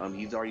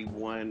 He's already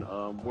won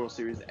World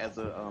Series as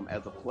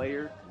a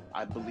player.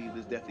 I believe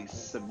this definitely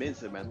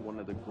cements him as one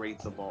of the great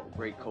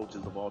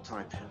coaches of all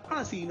time.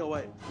 Honestly, you know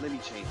what? Let me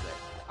change that.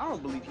 I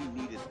don't believe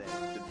he needed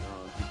that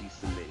to be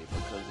submitted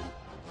because,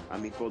 I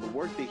mean, for the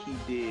work that he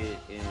did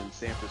in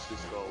San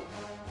Francisco,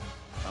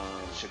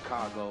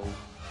 Chicago,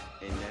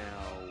 and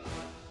now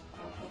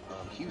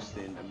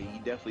Houston, I mean, he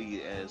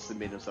definitely has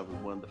submitted himself as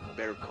one of the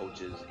better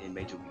coaches in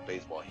Major League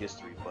Baseball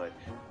history. But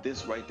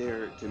this right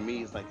there, to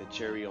me, is like a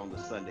cherry on the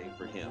sundae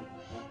for him.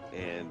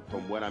 And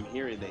from what I'm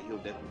hearing, that he'll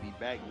definitely be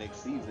back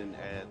next season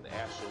as the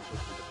Astros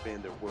look to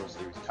defend their World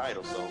Series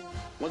title. So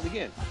once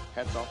again,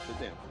 hats off to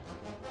them.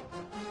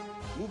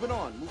 Moving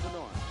on. We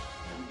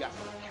got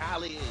some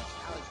college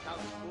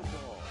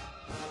football.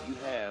 You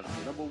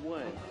have number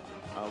one.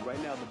 The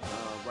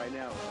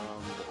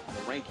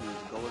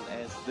rankings go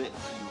as this.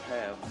 You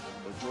have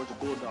the Georgia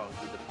Bulldogs,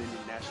 the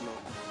defending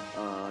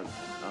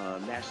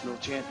national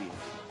champions.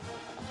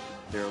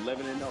 They're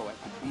 11-0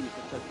 after beating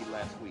Kentucky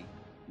last week.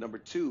 Number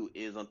two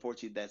is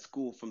unfortunately that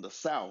school from the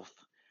South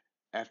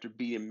after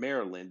beating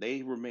Maryland.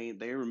 They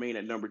remain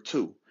at number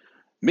two.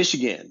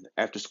 Michigan,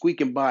 after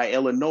squeaking by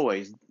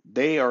Illinois,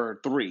 they are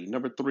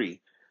number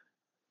three.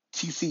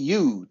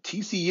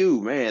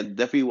 TCU, man,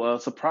 definitely a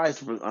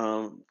surprise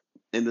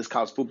in this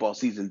college football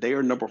season. They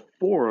are number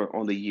four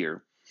on the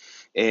year,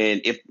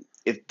 and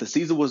if the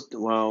season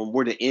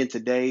were to end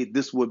today,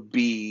 this would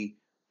be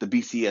the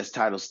BCS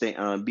title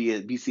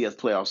BCS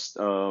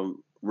playoffs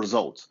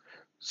results.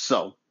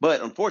 So,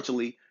 but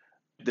unfortunately,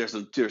 there's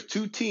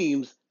two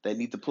teams that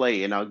need to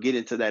play, and I'll get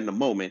into that in a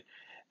moment.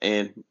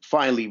 And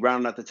finally,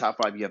 rounding out the top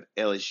five, you have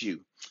LSU.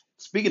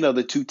 Speaking of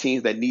the two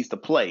teams that needs to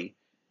play,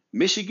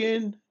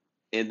 Michigan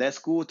and that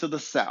school to the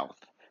south,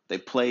 they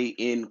play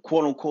in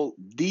quote unquote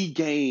the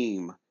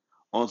game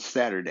on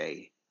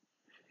Saturday.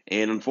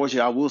 And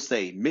unfortunately, I will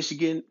say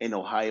Michigan and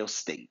Ohio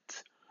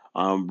State.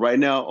 Right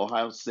now,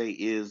 Ohio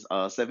State is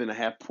a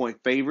 7.5 point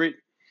favorite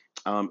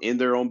in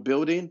their own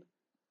building.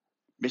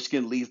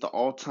 Michigan leads the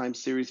all-time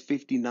series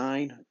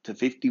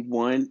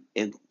 59-51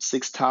 in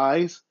six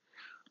ties.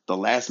 The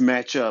last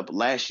matchup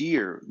last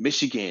year,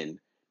 Michigan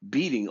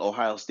beating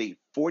Ohio State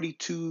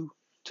 42-27,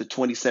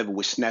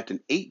 which snapped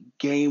an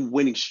eight-game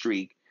winning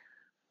streak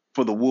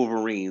for the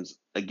Wolverines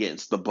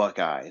against the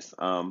Buckeyes.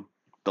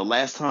 The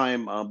last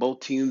time both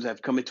teams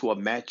have come into a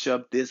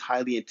matchup this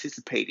highly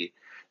anticipated,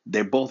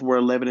 they both were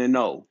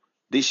 11-0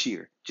 this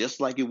year, just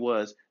like it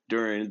was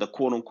during the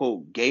quote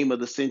unquote game of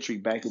the century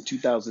back in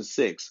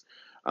 2006.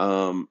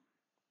 Um,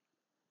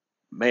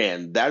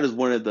 Man, that is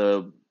one of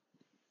the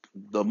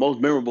most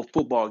memorable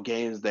football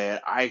games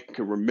that I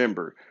can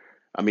remember.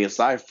 I mean,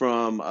 aside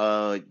from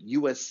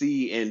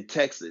USC and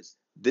Texas,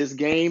 this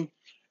game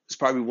is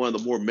probably one of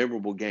the more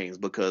memorable games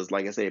because,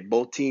 like I said,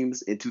 both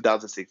teams in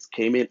 2006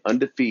 came in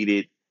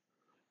undefeated,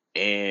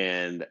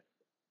 and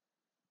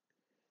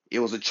it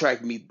was a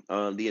track meet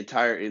the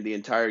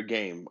entire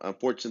game.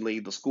 Unfortunately,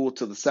 the school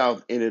to the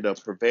south ended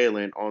up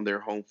prevailing on their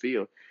home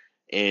field,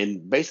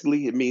 and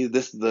basically, it means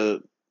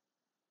the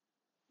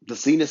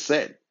scene is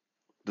set.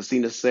 The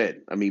scene is set.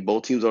 I mean,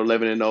 both teams are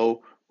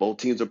 11-0. Both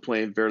teams are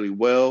playing very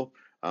well.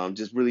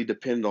 Just really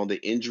depending on the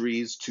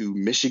injuries to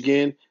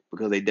Michigan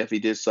because they definitely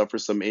did suffer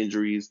some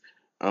injuries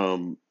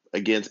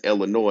against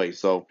Illinois.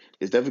 So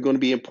it's definitely going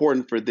to be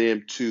important for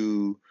them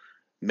to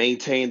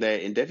maintain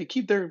that and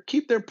definitely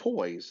keep their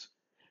poise.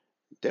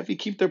 Definitely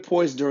keep their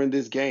poise during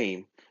this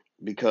game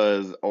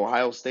because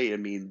Ohio State, I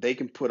mean, they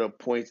can put up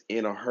points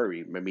in a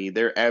hurry. I mean,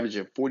 they're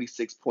averaging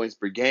 46 points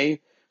per game.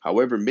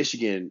 However,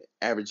 Michigan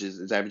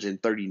is averaging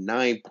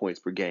 39 points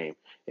per game,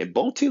 and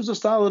both teams are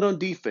solid on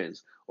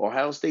defense.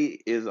 Ohio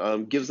State is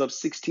gives up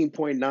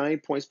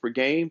 16.9 points per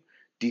game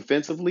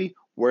defensively,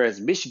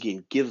 whereas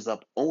Michigan gives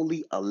up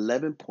only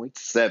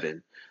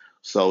 11.7.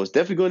 So it's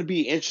definitely going to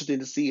be interesting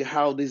to see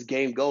how this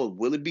game goes.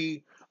 Will it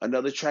be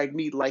another track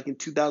meet like in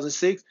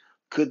 2006?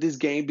 Could this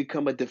game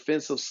become a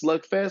defensive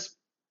slugfest?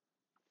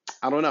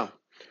 I don't know.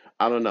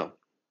 I don't know.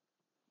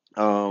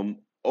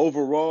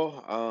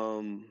 Overall,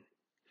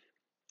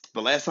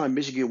 the last time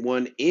Michigan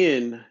won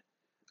in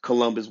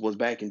Columbus was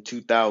back in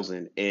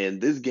 2000,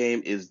 and this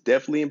game is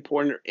definitely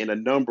important in a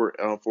number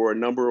for a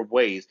number of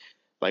ways.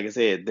 Like I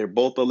said, they're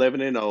both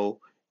 11-0,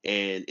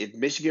 and if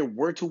Michigan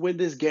were to win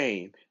this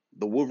game,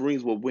 the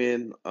Wolverines will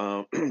win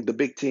the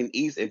Big Ten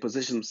East and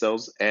position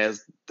themselves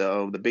as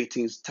the Big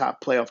Ten's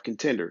top playoff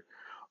contender.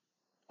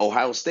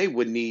 Ohio State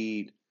would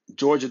need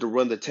Georgia to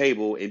run the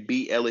table and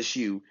beat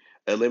LSU,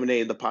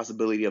 eliminating the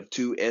possibility of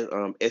two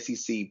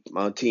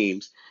SEC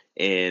teams,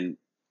 and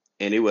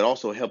and it would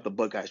also help the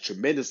Buckeyes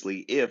tremendously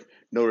if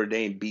Notre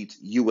Dame beats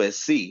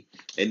USC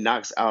and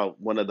knocks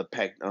out one of the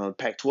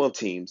Pac-12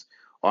 teams.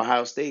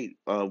 Ohio State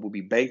will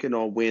be banking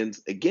on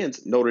wins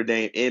against Notre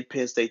Dame and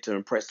Penn State to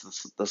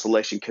impress the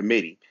selection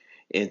committee,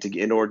 and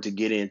in order to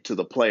get into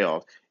the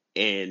playoff,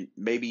 and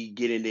maybe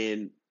getting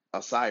in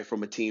aside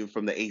from a team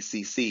from the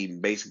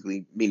ACC,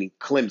 basically meaning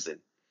Clemson.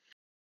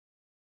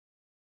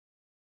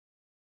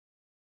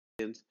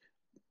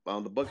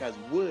 The Buckeyes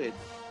would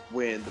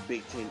win the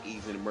Big Ten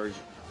East and emerge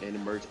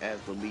as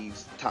the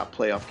league's top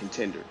playoff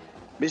contender.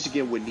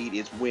 Michigan would need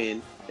its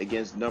win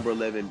against number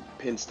 11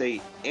 Penn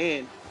State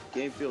and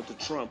game field to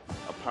trump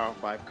a Power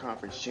 5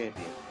 conference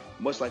champion.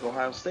 Much like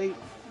Ohio State,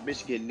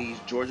 Michigan needs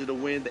Georgia to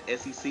win the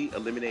SEC,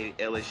 eliminating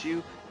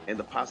LSU, and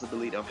the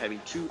possibility of having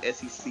two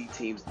SEC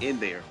teams in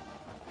there.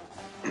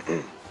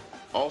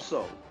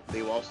 Also,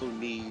 they will also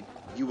need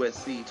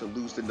USC to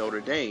lose to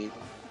Notre Dame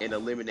and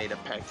eliminate a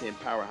Pac-10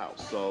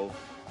 powerhouse. So,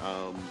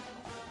 um,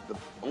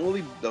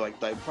 probably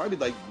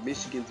like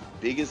Michigan's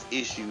biggest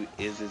issue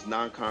is his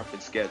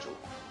non-conference schedule.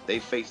 They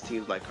face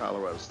teams like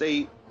Colorado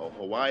State, or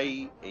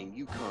Hawaii, and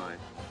UConn,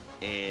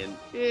 and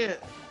yeah,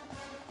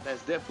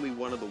 that's definitely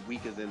one of the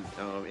weakest in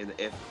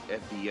the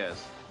FBS.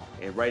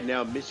 And right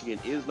now, Michigan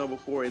is number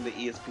 4 in the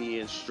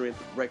ESPN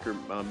strength record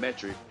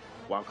metric,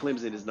 while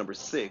Clemson is number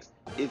 6.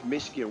 If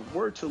Michigan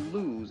were to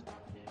lose,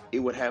 it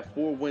would have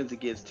 4 wins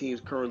against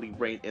teams currently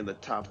ranked in the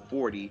top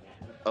 40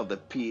 of the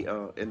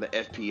in the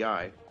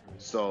FPI.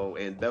 So,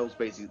 and those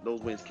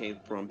wins came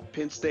from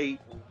Penn State,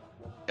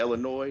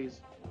 Illinois,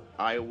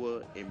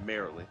 Iowa, and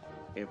Maryland.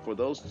 And for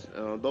those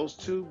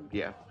two,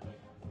 yeah,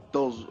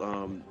 those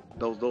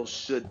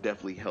should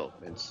definitely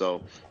help. And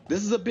so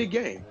this is a big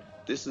game.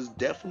 This is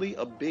definitely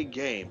a big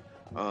game.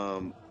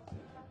 Um,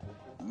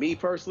 Me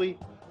personally,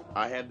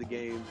 I have the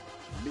game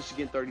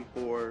Michigan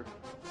 34,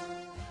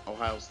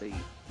 Ohio State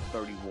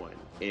 31.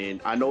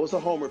 And I know it's a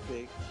homer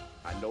pick.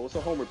 I know it's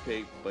a homer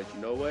pick, but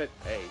you know what?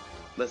 Hey,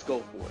 let's go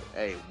for it.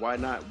 Hey, why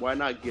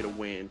not get a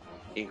win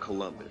in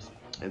Columbus?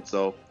 And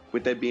so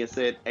with that being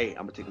said, hey,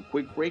 I'm gonna take a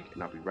quick break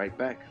and I'll be right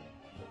back.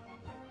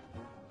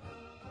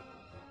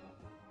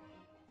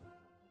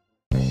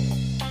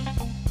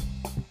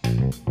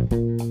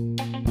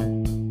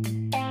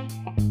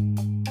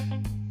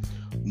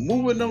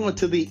 Moving on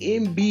to the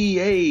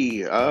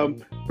NBA,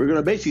 we're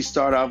gonna basically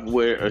start off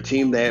with a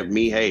team that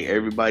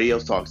everybody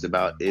else talks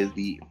about is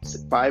the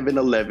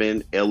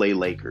 5-11 LA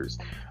Lakers.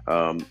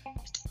 Um,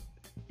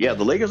 yeah,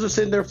 the Lakers are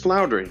sitting there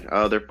floundering.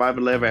 They're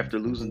 5-11 after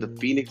losing to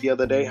Phoenix the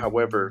other day.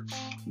 However,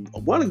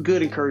 one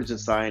good encouraging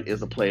sign is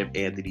the play of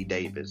Anthony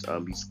Davis.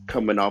 He's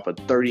coming off a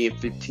 30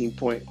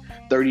 point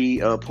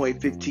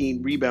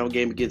 15 rebound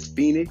game against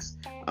Phoenix.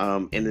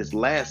 In his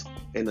last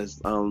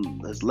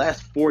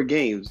 4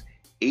 games,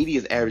 AD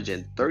is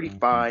averaging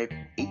 35,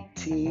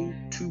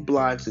 18, 2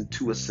 blocks, and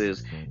 2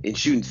 assists, and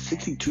shooting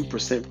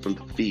 62% from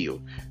the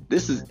field.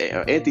 This is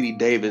Anthony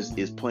Davis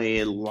is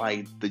playing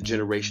like the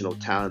generational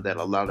talent that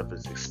a lot of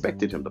us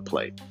expected him to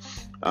play.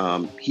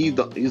 He's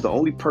the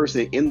only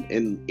person in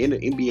the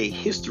NBA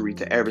history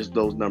to average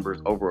those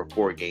numbers over a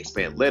 4 game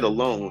span, let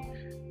alone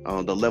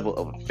the level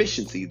of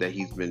efficiency that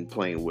he's been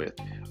playing with.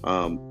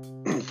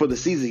 For the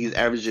season, he's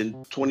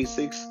averaging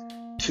 26,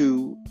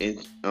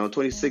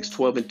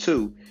 12, and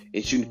 2,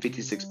 and shooting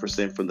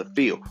 56% from the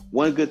field.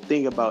 One good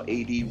thing about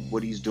AD,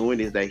 what he's doing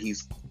is that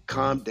he's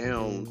calmed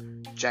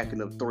down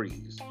jacking up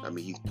threes. I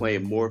mean, he's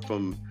playing more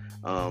from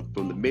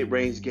the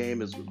mid-range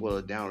game as well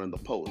as down in the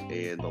post,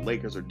 and the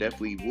Lakers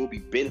will be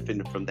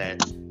benefiting from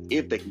that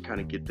if they can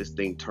kind of get this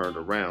thing turned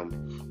around.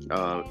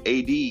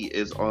 AD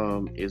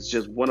is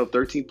just one of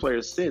 13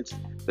 players since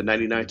the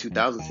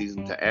 99-2000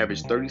 season to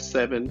average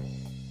 37,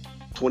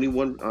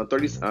 21,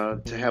 30,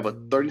 to have a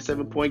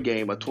 37-point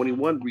game, a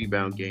 21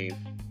 rebound game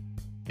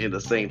in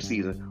the same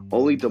season.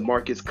 Only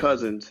DeMarcus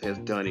Cousins has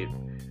done it.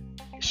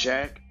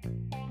 Shaq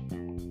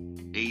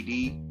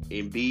AD,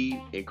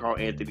 Embiid, and Karl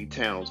Anthony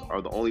Towns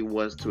are the only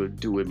ones to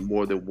do it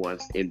more than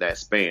once in that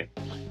span.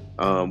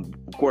 Of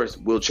course,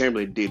 Will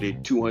Chamberlain did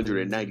it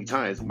 290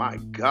 times. My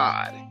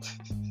God.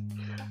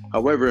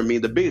 However, I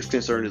mean, the biggest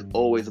concern is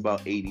always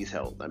about AD's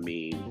health. I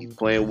mean, he's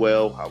playing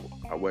well.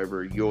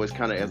 However, you always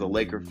kind of, as a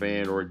Laker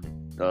fan or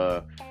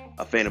a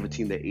fan of a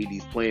team that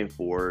AD's playing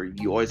for,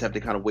 you always have to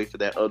kind of wait for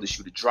that other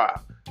shoe to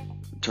drop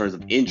in terms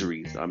of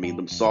injuries. I mean,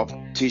 them soft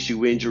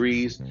tissue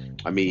injuries.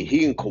 I mean,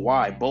 he and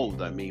Kawhi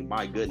both. I mean,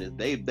 my goodness,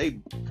 they've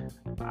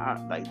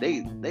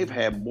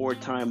had more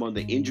time on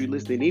the injury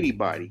list than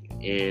anybody,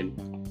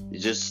 and it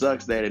just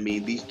sucks that, I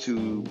mean, these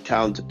two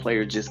talented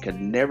players just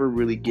could never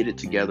really get it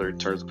together in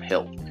terms of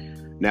health.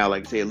 Now,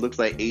 like I say, it looks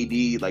like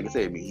AD, like I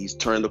said, I mean, he's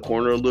turned the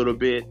corner a little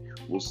bit.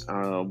 We'll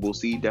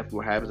see definitely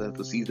what happens as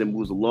the season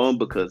moves along,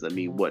 because I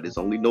mean, it's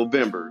only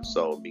November,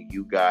 so I mean,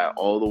 you got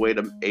all the way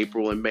to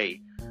April and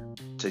May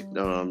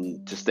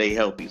to stay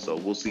healthy. So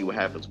we'll see what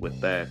happens with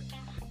that.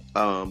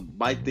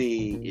 My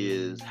thing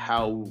is,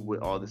 how would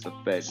all this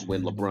affect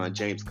when LeBron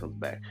James comes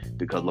back?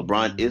 Because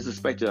LeBron is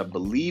expected, I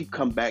believe,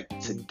 come back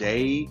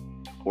today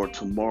or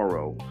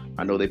tomorrow.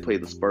 I know they play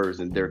the Spurs,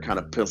 and they're kind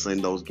of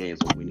penciling those games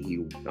when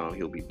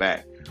he'll be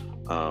back.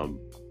 Will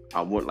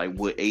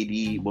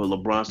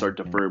LeBron start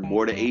deferring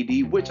more to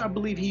AD, which I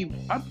believe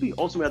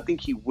ultimately I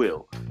think he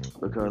will,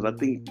 because I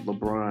think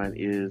LeBron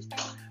is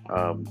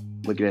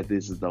looking at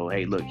this as though,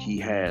 hey, look,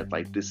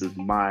 this is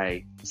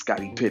my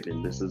Scottie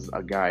Pippen. This is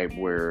a guy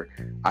where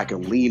I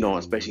can lean on,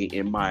 especially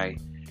in my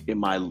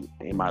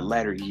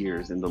latter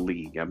years in the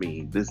league. I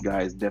mean, this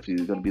guy is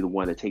definitely going to be the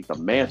one to take the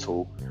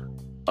mantle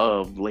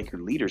of Laker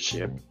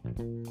leadership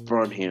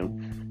from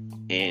him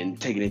and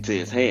take it into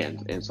his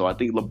hands. And so I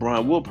think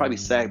LeBron will probably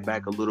sag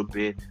back a little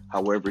bit.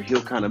 However,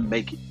 he'll kind of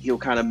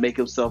make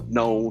himself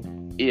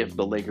known if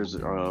the Lakers,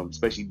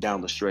 especially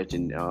down the stretch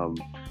and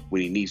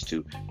when he needs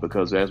to,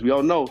 because as we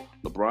all know,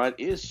 LeBron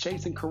is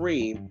chasing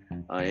Kareem,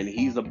 and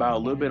he's about a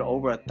little bit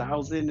over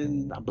 1,000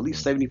 and I believe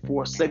 70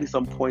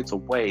 some points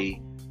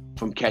away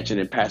from catching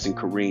and passing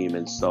Kareem.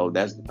 And so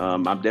that's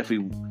I'm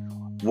definitely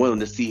willing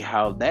to see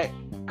how that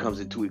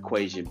comes into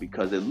equation,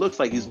 because it looks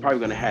like it's probably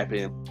going to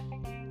happen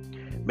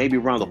maybe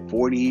around the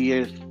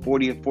 40th,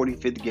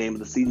 45th game of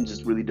the season.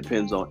 Just really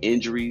depends on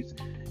injuries,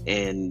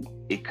 and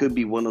it could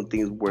be one of the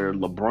things where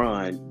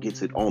LeBron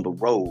gets it on the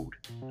road.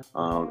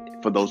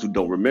 For those who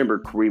don't remember,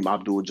 Kareem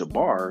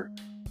Abdul-Jabbar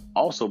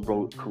also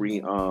broke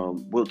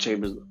Will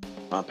Chamberlain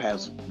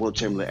past Will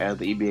Chamberlain as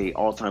the NBA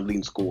all-time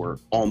leading scorer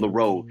on the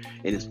road.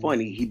 And it's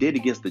funny, he did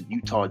against the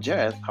Utah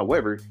Jazz.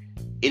 However,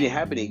 it didn't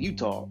happen in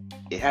Utah.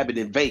 It happened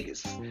in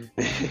Vegas.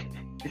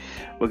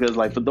 Because,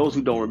 like, for those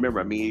who don't remember,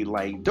 I mean,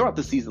 like, throughout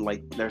the season,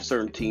 like, there are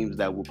certain teams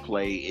that will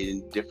play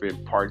in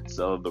different parts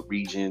of the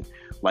region.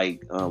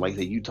 Like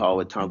the Utah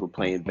at times will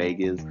play in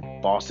Vegas.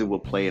 Boston will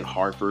play in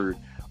Hartford.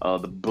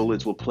 The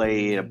Bullets will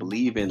play, I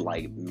believe, in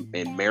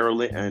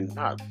Maryland, and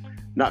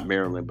not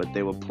Maryland, but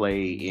they will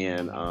play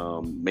in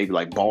maybe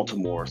like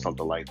Baltimore or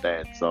something like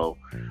that. So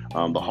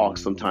the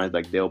Hawks sometimes,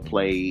 like, they'll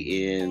play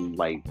in,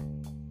 like,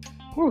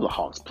 where will the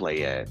Hawks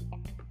play at?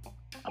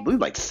 I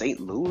believe like St.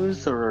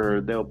 Louis,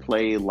 or they'll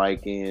play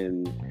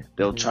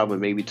they'll travel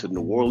maybe to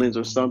New Orleans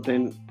or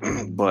something.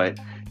 But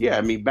yeah,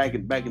 I mean, back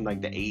in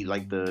like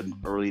the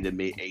early to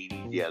mid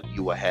 '80s, yeah,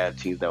 you will have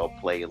teams that will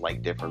play in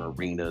like different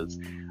arenas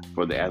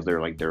as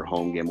their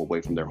home game away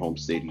from their home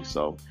city.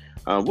 So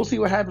we'll see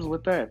what happens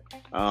with that.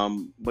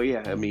 But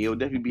yeah, I mean, it would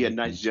definitely be a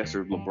nice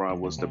gesture if LeBron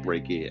was to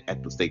break it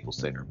at the Staples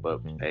Center. But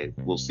hey,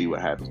 we'll see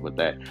what happens with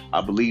that. I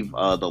believe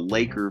the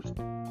Lakers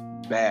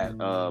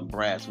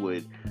brass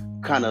would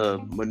kind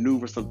of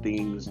maneuver some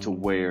things to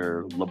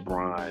where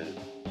LeBron,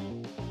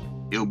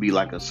 it'll be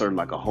like a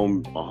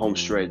home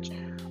stretch,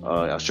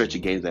 a stretch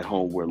of games at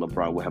home where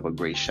LeBron will have a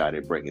great shot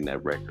at breaking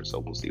that record. So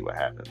we'll see what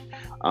happens.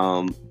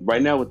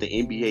 Right now with the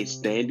NBA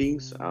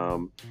standings,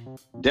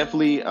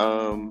 definitely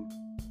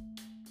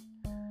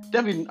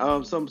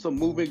some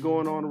movement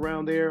going on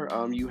around there.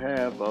 You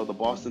have the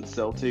Boston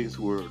Celtics,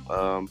 who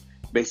are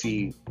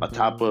basically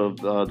atop of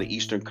the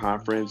Eastern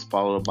Conference,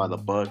 followed by the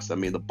Bucks. I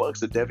mean, the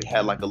Bucks have definitely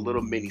had like a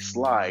little mini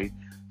slide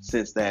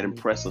since that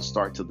impressive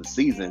start to the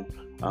season.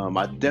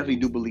 I definitely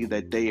do believe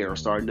that they are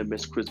starting to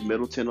miss Chris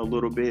Middleton a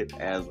little bit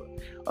as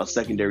a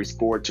secondary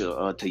scorer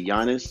to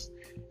Giannis.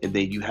 And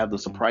then you have the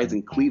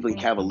surprising Cleveland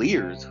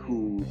Cavaliers,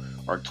 who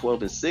are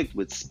 12-6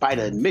 with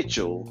Spider and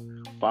Mitchell,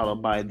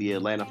 followed by the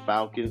Atlanta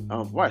Falcons.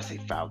 Why did I say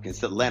Falcons?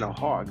 The Atlanta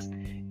Hawks,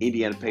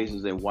 Indiana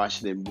Pacers, and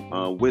Washington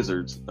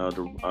Wizards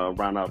to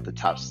round out the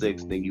top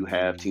six. Then you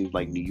have teams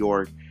like New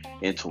York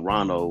and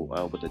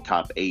Toronto with the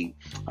top eight.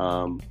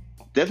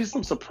 Definitely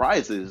some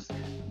surprises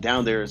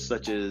down there,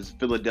 such as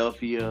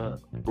Philadelphia,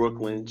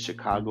 Brooklyn,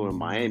 Chicago, and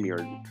Miami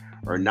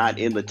are not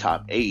in the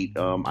top eight.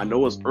 I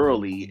know it's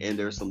early and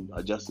there's some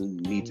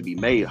adjustments need to be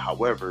made.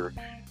 However,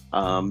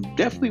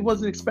 definitely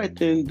wasn't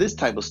expecting this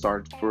type of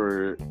start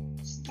for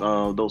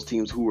those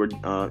teams who were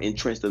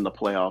entrenched in the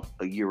playoff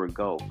a year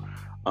ago.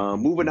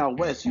 Moving out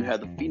west, you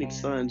have the Phoenix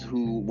Suns,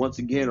 who once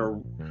again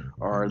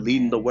are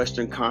leading the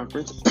Western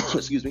Conference.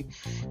 Excuse me,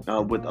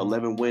 with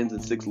 11 wins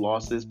and 6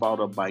 losses,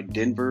 followed up by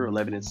Denver,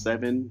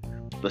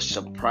 11-7. The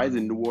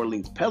surprising New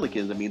Orleans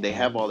Pelicans. I mean, they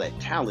have all that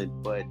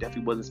talent, but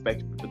definitely wasn't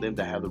expecting for them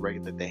to have the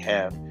record that they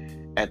have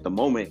at the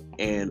moment.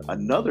 And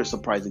another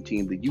surprising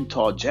team, the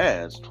Utah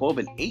Jazz,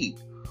 12-8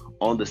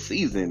 on the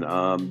season.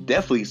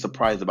 Definitely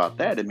surprised about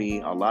that. I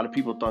mean, a lot of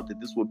people thought that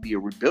this would be a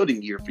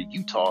rebuilding year for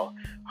Utah.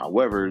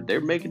 However,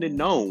 they're making it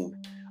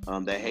known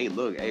that hey,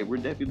 look, hey, we're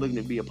definitely looking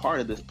to be a part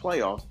of this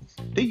playoffs.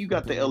 Then you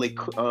got the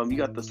you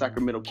got the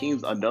Sacramento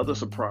Kings, another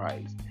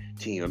surprise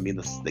team. I mean,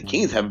 the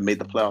Kings haven't made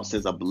the playoffs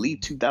since I believe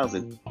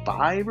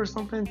 2005 or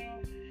something.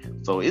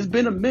 So it's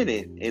been a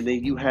minute. And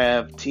then you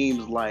have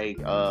teams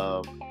like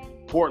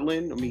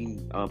Portland. I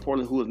mean,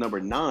 Portland, who was number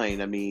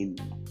 9. I mean,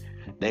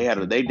 they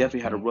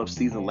definitely had a rough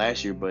season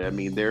last year, but I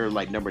mean they're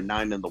like number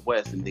 9 in the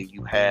West, and then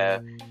you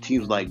have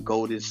teams like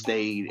Golden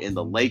State and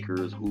the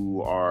Lakers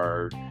who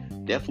are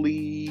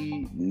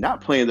definitely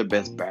not playing their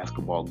best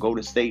basketball.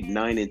 Golden State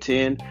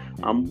 9-10.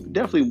 I'm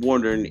definitely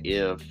wondering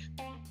if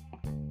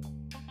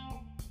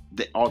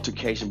the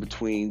altercation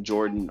between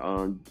Jordan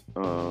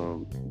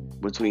Poole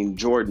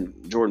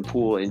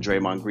and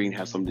Draymond Green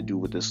has something to do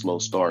with this slow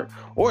start,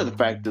 or the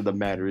fact of the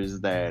matter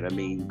is that I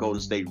mean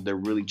Golden State, they're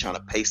really trying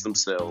to pace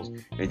themselves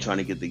and trying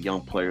to get the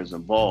young players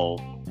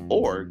involved,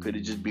 or could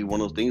it just be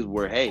one of those things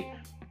where hey,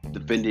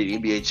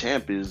 defending NBA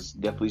champ is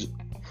definitely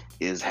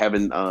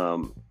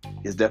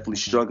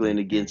struggling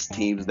against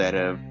teams that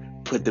have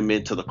put them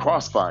into the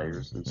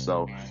crossfires. And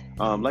so,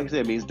 like I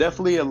said, I mean, it's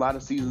definitely a lot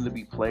of seasons to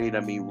be played. I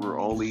mean, we're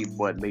only,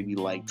 maybe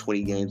like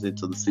 20 games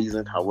into the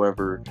season.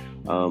 However,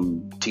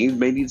 teams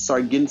may need to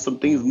start getting some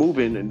things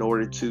moving in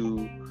order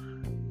to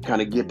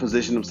kind of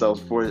position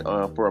themselves for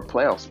a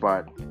playoff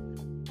spot.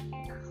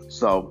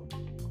 So,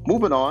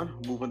 moving on.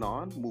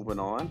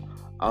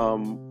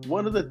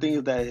 One of the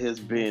things that has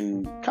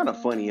been kind of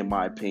funny, in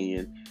my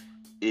opinion,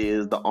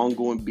 is the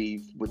ongoing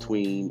beef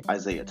between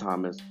Isaiah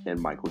Thomas and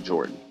Michael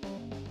Jordan.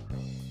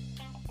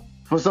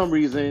 For some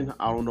reason,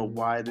 I don't know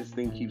why this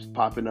thing keeps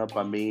popping up.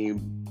 I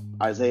mean,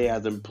 Isaiah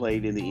hasn't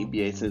played in the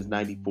NBA since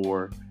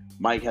 '94.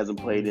 Mike hasn't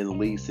played in the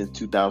league since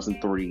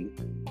 2003.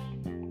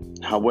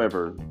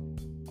 However,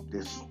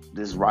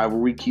 this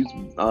rivalry keeps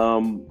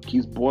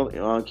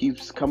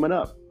coming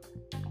up.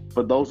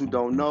 For those who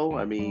don't know,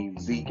 I mean,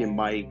 Zeke and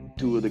Mike,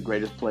 2 of the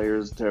greatest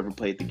players to ever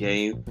play the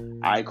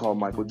game. I call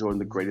Michael Jordan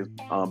the greatest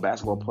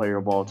basketball player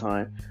of all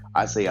time.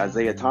 I say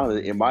Isaiah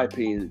Thomas, in my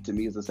opinion, to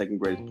me is the second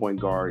greatest point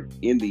guard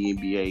in the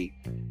NBA.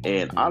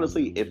 And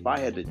honestly, if I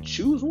had to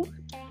choose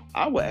one,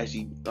 I would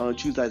actually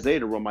choose Isaiah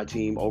to run my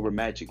team over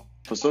Magic.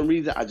 For some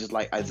reason, I just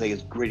like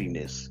Isaiah's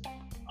grittiness.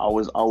 I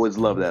always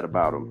love that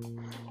about him.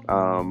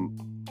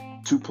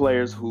 2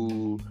 players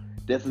who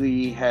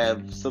definitely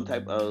have some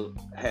type of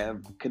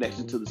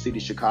connection to the city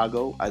of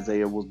Chicago.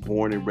 Isaiah was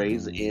born and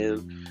raised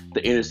in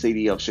the inner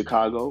city of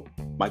Chicago.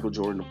 Michael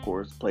Jordan, of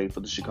course, played for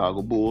the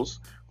Chicago Bulls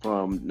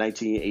from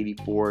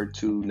 1984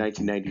 to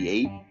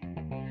 1998.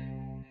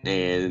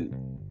 And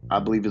I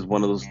believe it's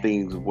one of those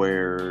things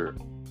where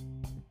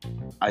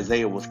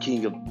Isaiah was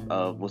king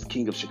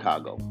of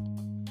Chicago.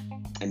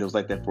 And it was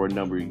like that for a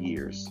number of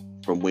years,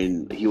 from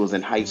when he was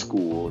in high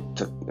school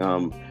to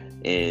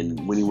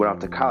and when he went off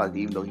to college.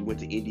 Even though he went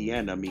to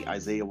Indiana, I mean,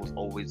 Isaiah was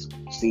always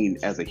seen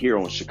as a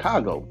hero in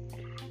Chicago.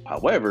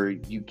 However,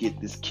 you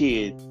get this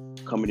kid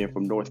coming in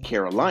from North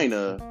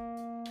Carolina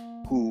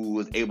who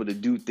was able to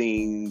do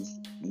things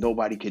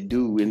nobody could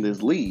do in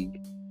this league,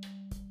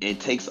 and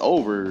takes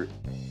over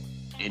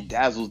and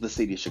dazzles the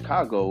city of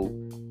Chicago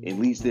and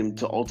leads them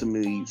to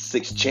ultimately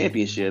 6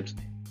 championships.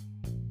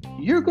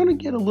 You're going to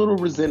get a little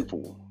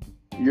resentful.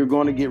 You're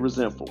going to get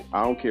resentful.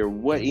 I don't care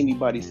what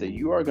anybody say.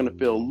 You are going to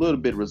feel a little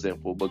bit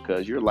resentful,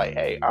 because you're like,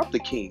 hey, I'm the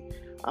king.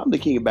 I'm the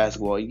king of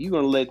basketball. And you're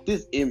going to let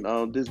this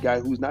guy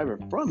who's not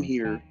even from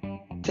here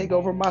take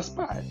over my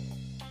spot.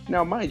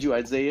 Now, mind you,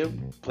 Isaiah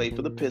played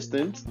for the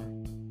Pistons,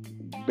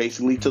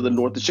 basically to the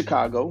north of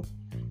Chicago,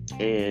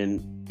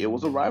 and it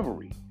was a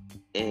rivalry.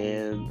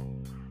 And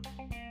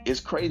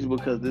it's crazy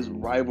because this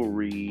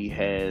rivalry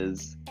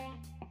has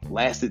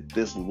lasted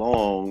this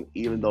long,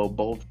 even though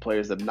both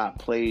players have not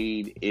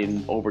played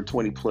in over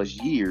 20 plus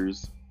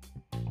years.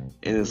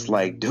 And it's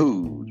like,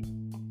 dude,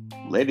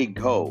 let it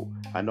go.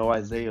 I know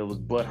Isaiah was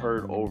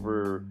butthurt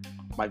over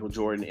Michael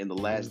Jordan in The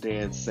Last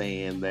Dance,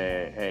 saying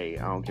that, hey,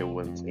 I don't care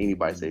what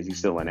anybody says, he's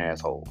still an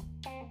asshole.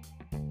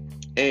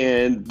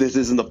 And this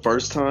isn't the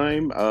first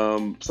time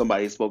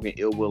somebody has spoken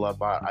ill will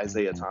about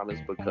Isaiah Thomas,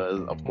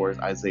 because, of course,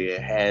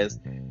 Isaiah has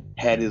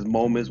had his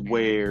moments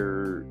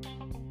where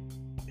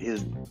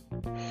things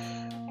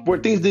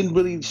didn't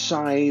really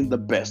shine the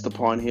best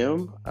upon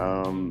him.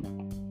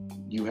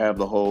 You have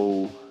the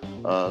whole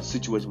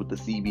situation with the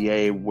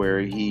CBA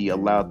where he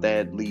allowed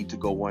that league to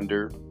go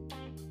under.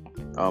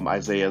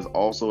 Isaiah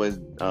also has,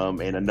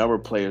 and a number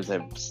of players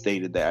have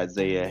stated that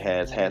Isaiah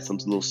has had some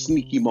little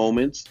sneaky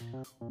moments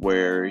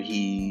where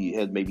he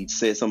has maybe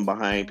said something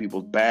behind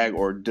people's back,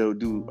 or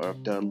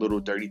done little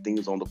dirty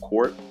things on the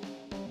court.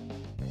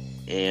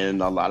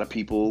 And a lot of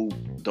people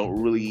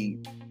don't really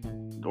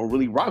don't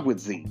really rock with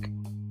Zeke.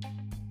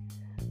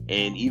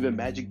 And even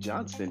Magic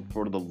Johnson,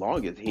 for the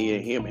longest,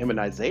 him and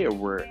Isaiah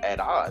were at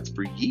odds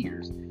for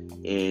years.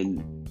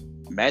 And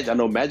I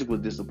know Magic was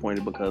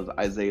disappointed because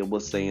Isaiah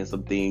was saying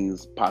some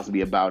things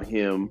possibly about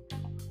him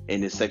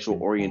and his sexual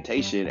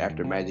orientation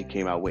after Magic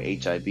came out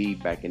with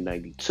HIV back in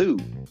 '92.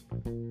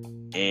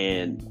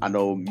 And I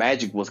know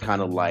Magic was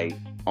kind of like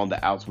on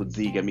the outs with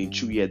Zeke. I mean,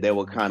 true, yeah, they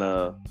were kind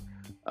of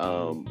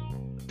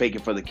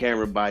faking for the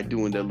camera by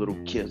doing their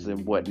little kiss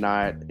and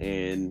whatnot,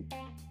 and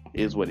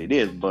is what it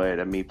is.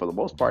 But I mean, for the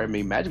most part, I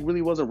mean, Magic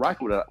really wasn't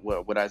rocking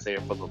with Isaiah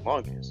for the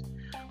longest.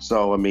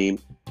 So I mean,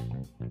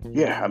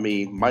 yeah, I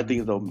mean, my thing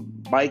is though,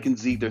 Mike and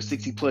Zeke, they're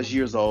 60 plus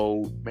years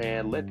old.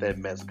 Man, let that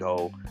mess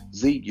go.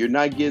 Zeke, you're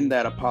not getting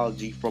that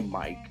apology from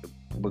Mike,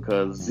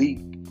 because Zeke,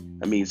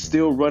 I mean,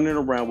 still running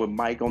around with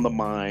Mike on the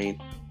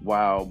mind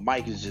while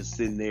Mike is just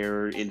sitting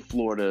there in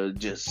Florida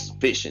just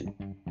fishing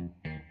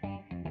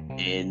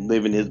and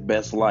living his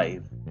best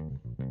life.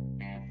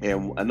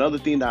 And another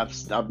thing that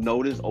I've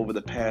noticed over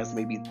the past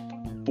maybe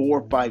 4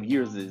 or 5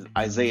 years is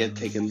Isaiah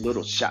taking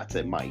little shots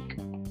at Mike.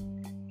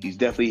 He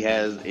definitely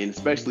has, and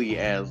especially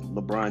as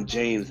LeBron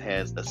James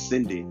has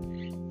ascended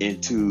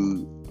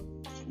into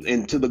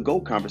the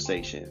GOAT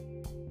conversation.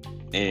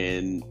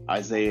 And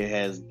Isaiah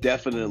has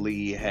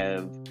definitely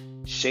have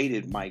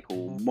shaded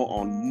Michael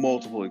on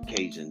multiple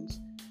occasions.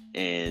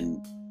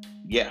 And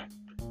yeah,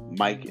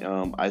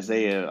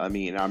 Isaiah, I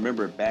mean, I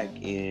remember back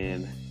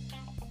in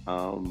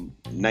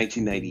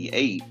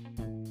 1998,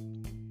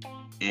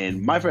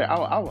 and my friend,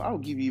 I'll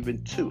give you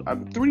even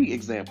three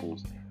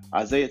examples.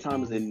 Isaiah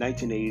Thomas in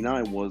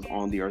 1989 was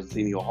on the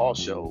Arsenio Hall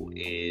show,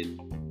 and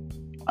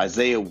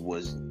Isaiah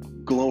was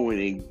glowing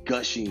and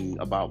gushing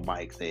about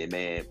Mike, saying,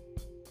 "Man,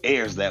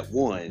 Ayer's that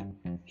one.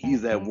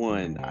 He's that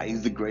one.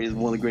 He's the greatest,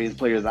 one of the greatest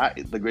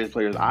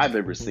players I've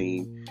ever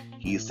seen."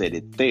 He said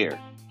it there.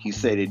 He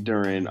said it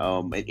during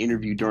an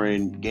interview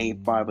during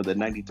Game 5 of the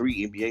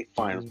 '93 NBA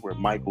Finals, where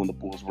Michael and the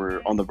Bulls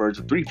were on the verge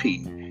of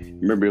three-peating.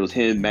 Remember, it was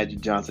him, Magic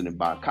Johnson, and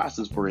Bob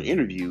Costas for an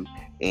interview,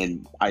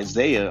 and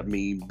Isaiah, I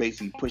mean,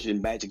 basically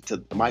pushing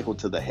Michael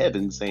to the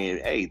heavens,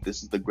 saying, "Hey,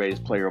 this is the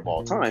greatest player of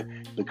all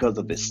time because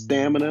of his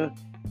stamina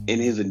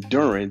and his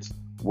endurance."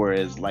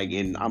 Whereas,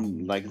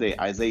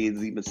 Isaiah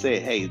even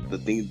said, "Hey, the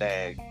thing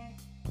that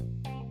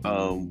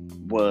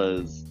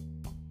was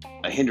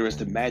a hindrance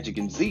to Magic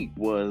and Zeke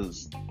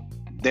was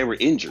they were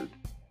injured."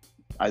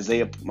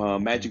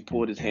 Magic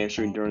pulled his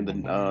hamstring during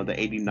the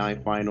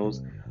 '89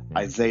 finals.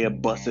 Isaiah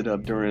busted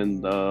up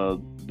during the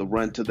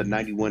run to the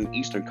 '91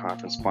 Eastern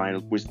Conference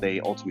Finals, which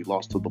they ultimately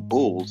lost to the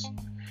Bulls.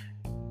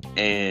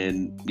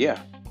 And yeah,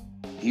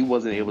 he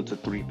wasn't able to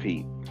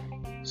three-peat.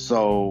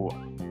 So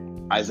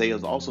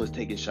Isaiah's also has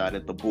taken shot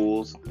at the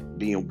Bulls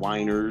being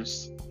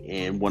whiners,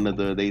 and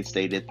they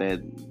stated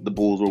that the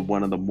Bulls were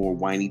one of the more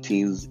whiny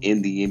teams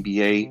in the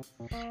NBA.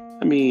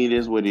 I mean, it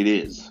is what it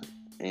is.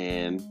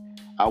 And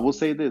I will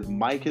say this,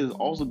 Mike has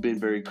also been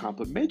very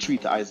complimentary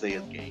to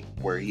Isaiah's game,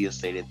 where he has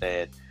stated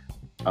that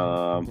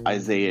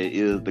Isaiah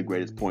is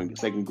the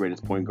second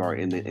greatest point guard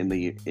in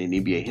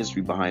NBA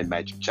history behind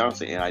Magic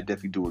Johnson, and I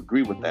definitely do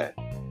agree with that.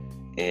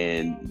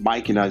 And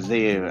Mike and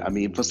Isaiah, I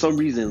mean, for some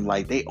reason,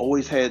 like, they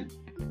always had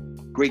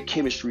great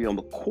chemistry on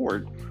the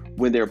court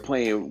when they're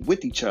playing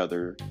with each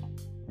other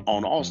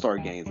on All-Star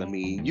games. I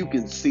mean, you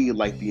can see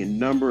like the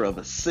number of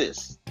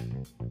assists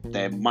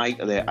that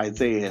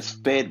Isaiah has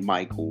fed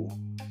Michael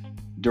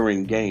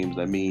during games.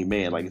 I mean,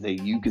 man, like I say,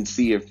 you can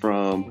see it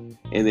from,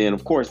 and then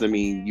of course, I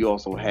mean, you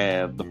also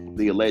have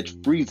the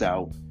alleged freeze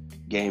out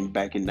game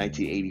back in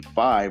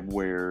 1985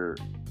 where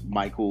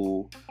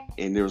Michael,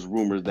 and there's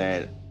rumors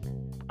that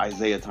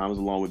Isaiah Thomas,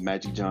 along with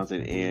Magic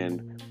Johnson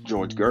and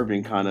George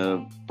Gervin, kind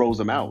of froze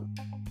him out,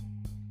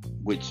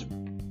 which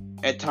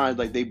at times,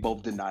 like, they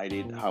both denied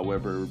it.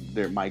 However,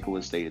 Michael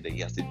has stated that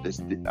yes,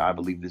 I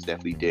believe this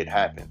definitely did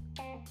happen,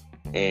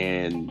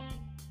 and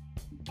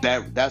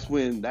that's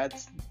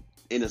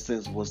in a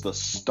sense was the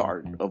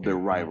start of their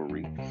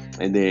rivalry.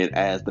 And then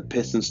as the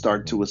Pistons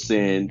started to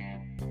ascend,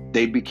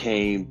 they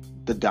became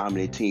the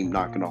dominant team,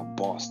 knocking off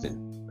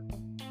Boston.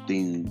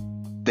 Then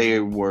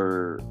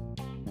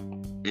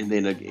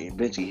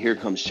eventually here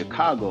comes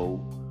Chicago,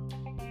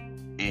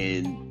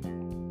 and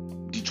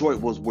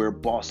Detroit was where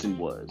Boston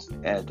was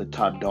as the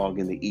top dog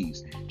in the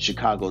East.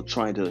 Chicago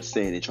trying to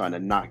ascend and trying to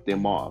knock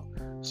them off.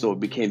 So it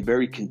became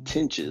very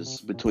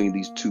contentious between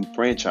these two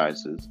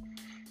franchises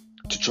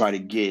to try to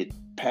get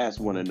past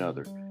one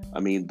another. I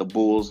mean, the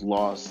Bulls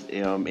lost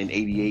in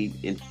 '88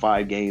 in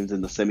 5 games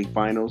in the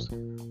semifinals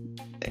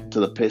to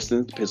the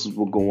Pistons. The Pistons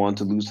will go on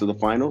to lose to the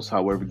finals,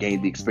 however,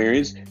 gain the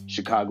experience.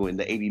 Chicago in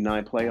the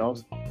 '89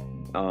 playoffs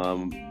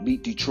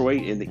beat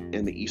Detroit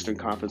in the Eastern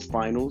Conference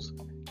Finals.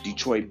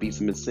 Detroit beats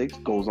them in 6,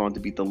 goes on to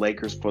beat the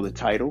Lakers for the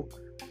title.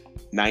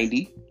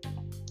 '90,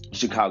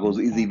 Chicago's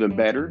is even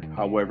better.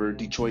 However,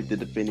 Detroit, the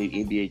defending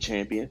NBA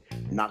champion,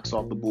 knocks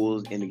off the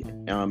Bulls in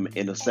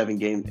 7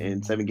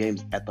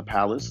 games at the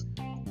Palace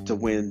to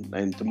win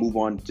and to move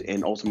on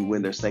and ultimately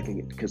win their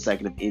second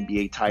consecutive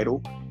NBA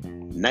title.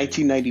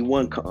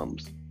 1991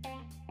 comes.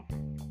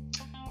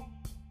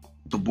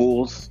 The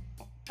Bulls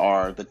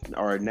are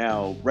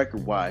now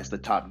record wise the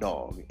top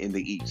dog in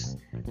the East.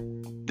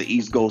 The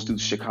East goes through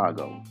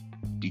Chicago.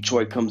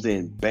 Detroit comes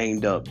in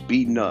banged up,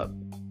 beaten up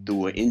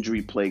through an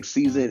injury plagued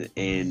season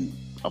and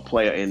a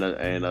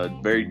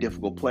very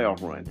difficult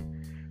playoff run.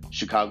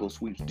 Chicago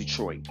sweeps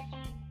Detroit,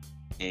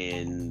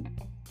 and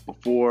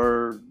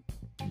before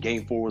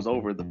Game 4 was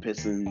over, the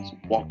Pistons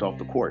walked off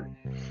the court.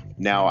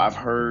 Now I've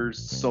heard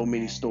so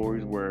many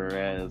stories,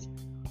 whereas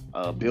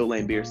Bill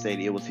Laimbeer said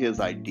it was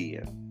his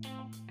idea.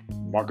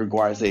 Mark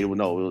Aguirre said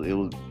no,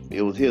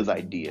 it was his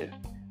idea.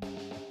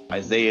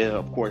 Isaiah,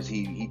 of course,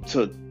 he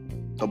took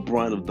the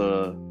brunt of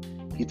the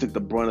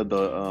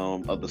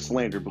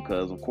slander,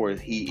 because of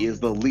course he is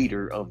the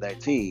leader of that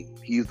team.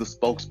 He is the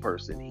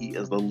spokesperson. He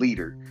is the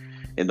leader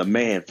and the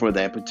man for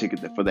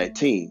that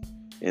team.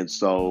 And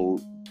so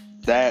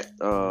that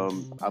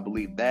I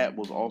believe that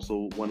was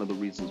also one of the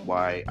reasons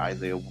why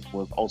Isaiah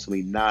was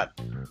ultimately not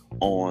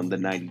on the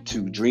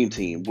 '92 Dream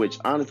Team, which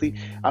honestly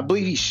I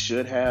believe he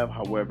should have.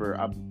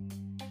 However,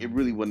 it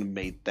really wouldn't have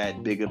made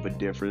that big of a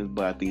difference.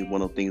 But I think it's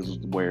one of the things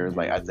where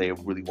like Isaiah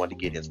really wanted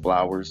to get his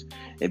flowers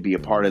and be a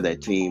part of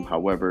that team.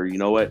 However, you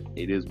know what?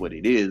 It is what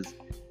it is.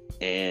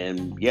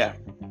 And yeah.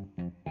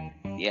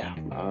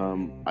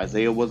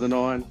 Isaiah wasn't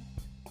on.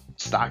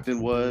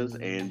 Stockton was,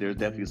 and there's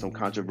definitely some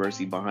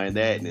controversy behind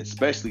that, and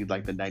especially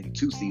like the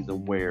 '92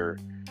 season where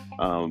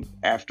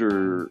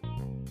after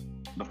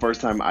the first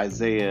time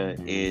Isaiah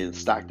and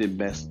Stockton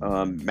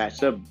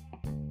matched up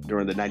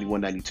during the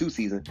 '91-'92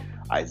 season,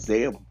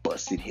 Isaiah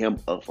busted him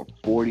up for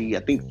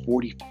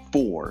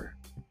 44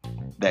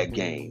 that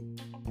game.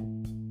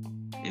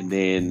 And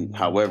then,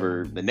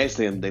 however, the next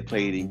time they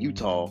played in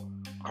Utah,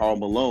 Karl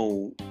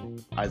Malone,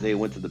 Isaiah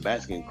went to the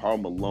basket and Karl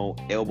Malone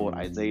elbowed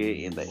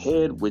Isaiah in the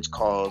head, which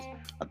caused,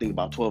 I think,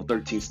 about 12,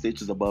 13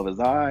 stitches above his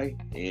eye.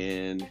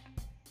 And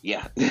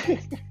yeah.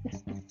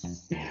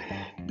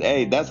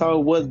 Hey, that's how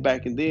it was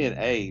back in then.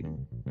 Hey,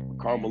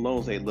 Karl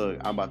Malone said, look,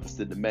 I'm about to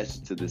send a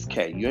message to this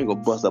cat. You ain't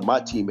gonna bust up my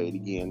teammate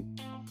again.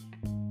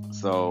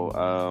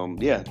 So,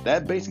 yeah,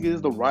 that basically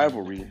is the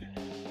rivalry.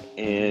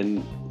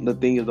 And the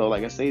thing is, though,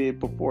 like I stated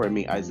before, I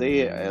mean,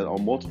 Isaiah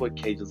on multiple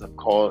occasions has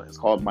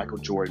called Michael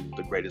Jordan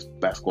the greatest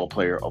basketball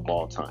player of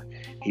all time.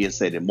 He has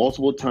said it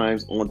multiple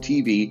times on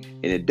TV,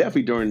 and it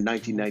definitely during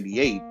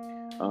 1998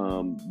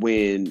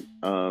 when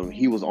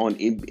he was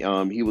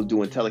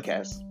doing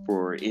telecasts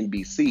for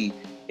NBC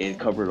and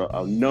covered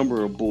a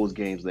number of Bulls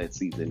games that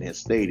season. Has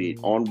stated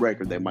on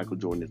record that Michael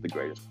Jordan is the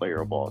greatest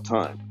player of all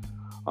time.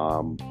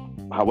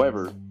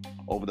 However,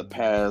 over the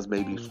past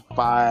maybe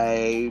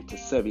 5 to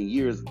 7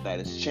 years, that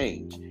has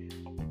changed.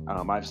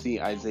 I've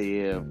seen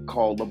Isaiah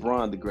call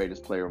LeBron the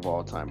greatest player of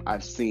all time.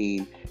 I've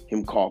seen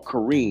him call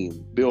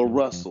Kareem, Bill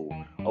Russell.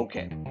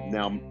 Okay,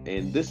 now,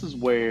 and this is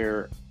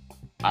where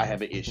I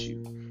have an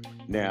issue.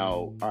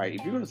 Now, all right,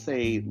 if you're going to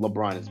say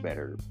LeBron is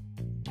better,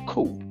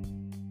 cool.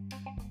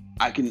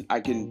 I can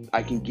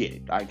get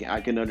it. I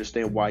can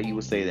understand why you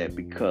would say that,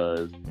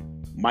 because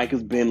Mike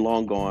has been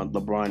long gone.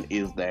 LeBron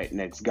is that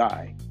next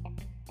guy.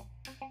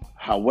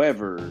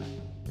 However,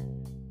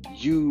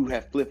 you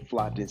have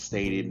flip-flopped and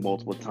stated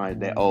multiple times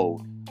that, oh,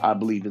 I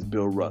believe it's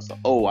Bill Russell.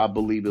 Oh, I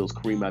believe it was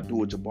Kareem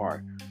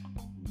Abdul-Jabbar.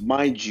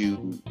 Mind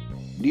you,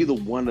 neither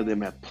one of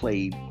them have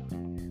played.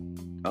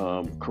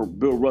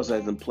 Bill Russell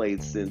hasn't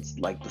played since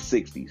like the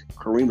 60s.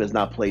 Kareem has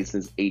not played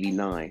since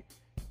 89.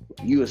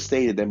 You have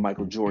stated that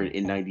Michael Jordan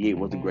in 98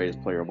 was the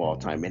greatest player of all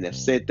time, and have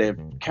said that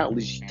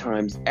countless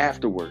times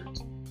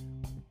afterwards.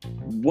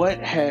 What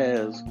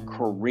has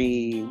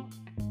Kareem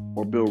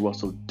or Bill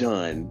Russell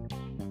done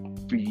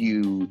for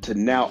you to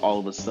now all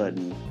of a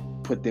sudden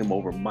put them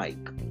over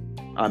Mike?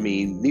 I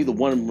mean, neither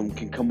one of them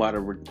can came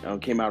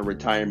out of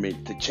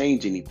retirement to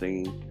change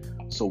anything.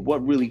 So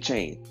what really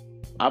changed?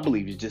 I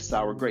believe it's just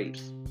sour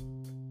grapes.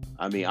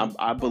 I mean,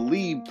 I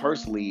believe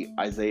personally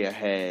Isaiah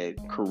had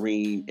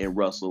Kareem and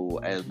Russell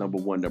as number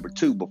 1, number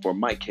 2 before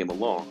Mike came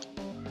along.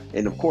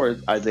 And of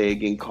course, Isaiah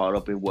getting caught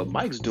up in what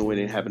Mike's doing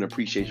and having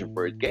appreciation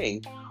for his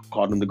game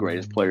called him the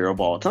greatest player of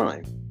all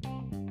time.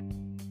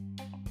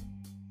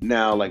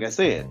 Now, like I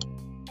said,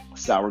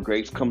 sour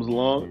grapes comes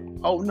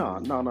along. Oh, no.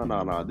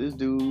 This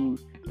dude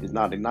is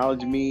not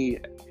acknowledging me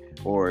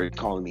or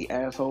calling me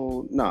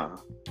asshole. Nah.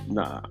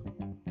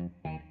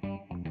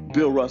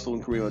 Bill Russell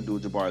and Kareem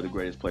Abdul-Jabbar are the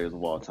greatest players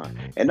of all time.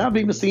 And I've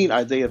even seen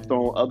Isaiah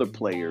throw other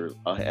players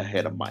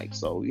ahead of Mike.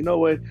 So, you know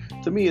what?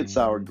 To me, it's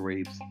sour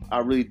grapes.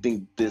 I really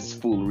think this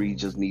foolery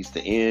just needs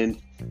to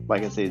end.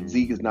 Like I said,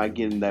 Zeke is not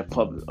getting that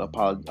public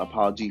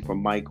apology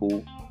from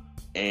Michael.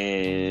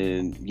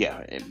 And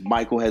yeah, and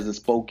Michael hasn't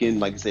spoken,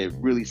 like I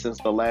said, really since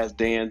The Last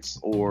Dance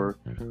or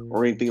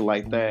anything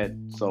like that.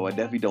 So I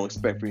definitely don't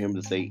expect for him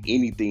to say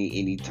anything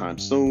anytime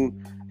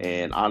soon.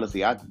 And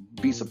honestly, I'd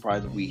be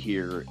surprised if we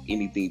hear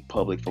anything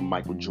public from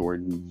Michael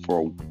Jordan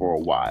for a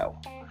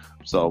while.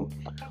 So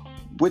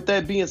with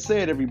that being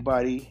said,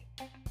 everybody,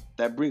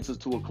 that brings us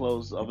to a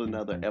close of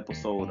another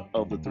episode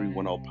of the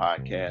 310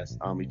 podcast.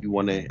 If you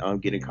want to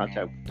get in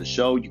contact with the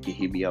show, you can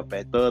hit me up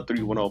at the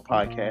 310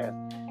 podcast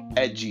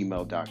at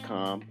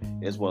gmail.com,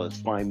 as well as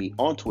find me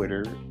on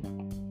Twitter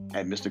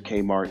at Mr.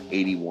 Kmart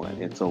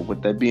 81. And so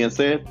with that being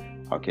said,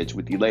 I'll catch you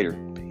with you later.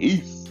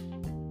 Peace.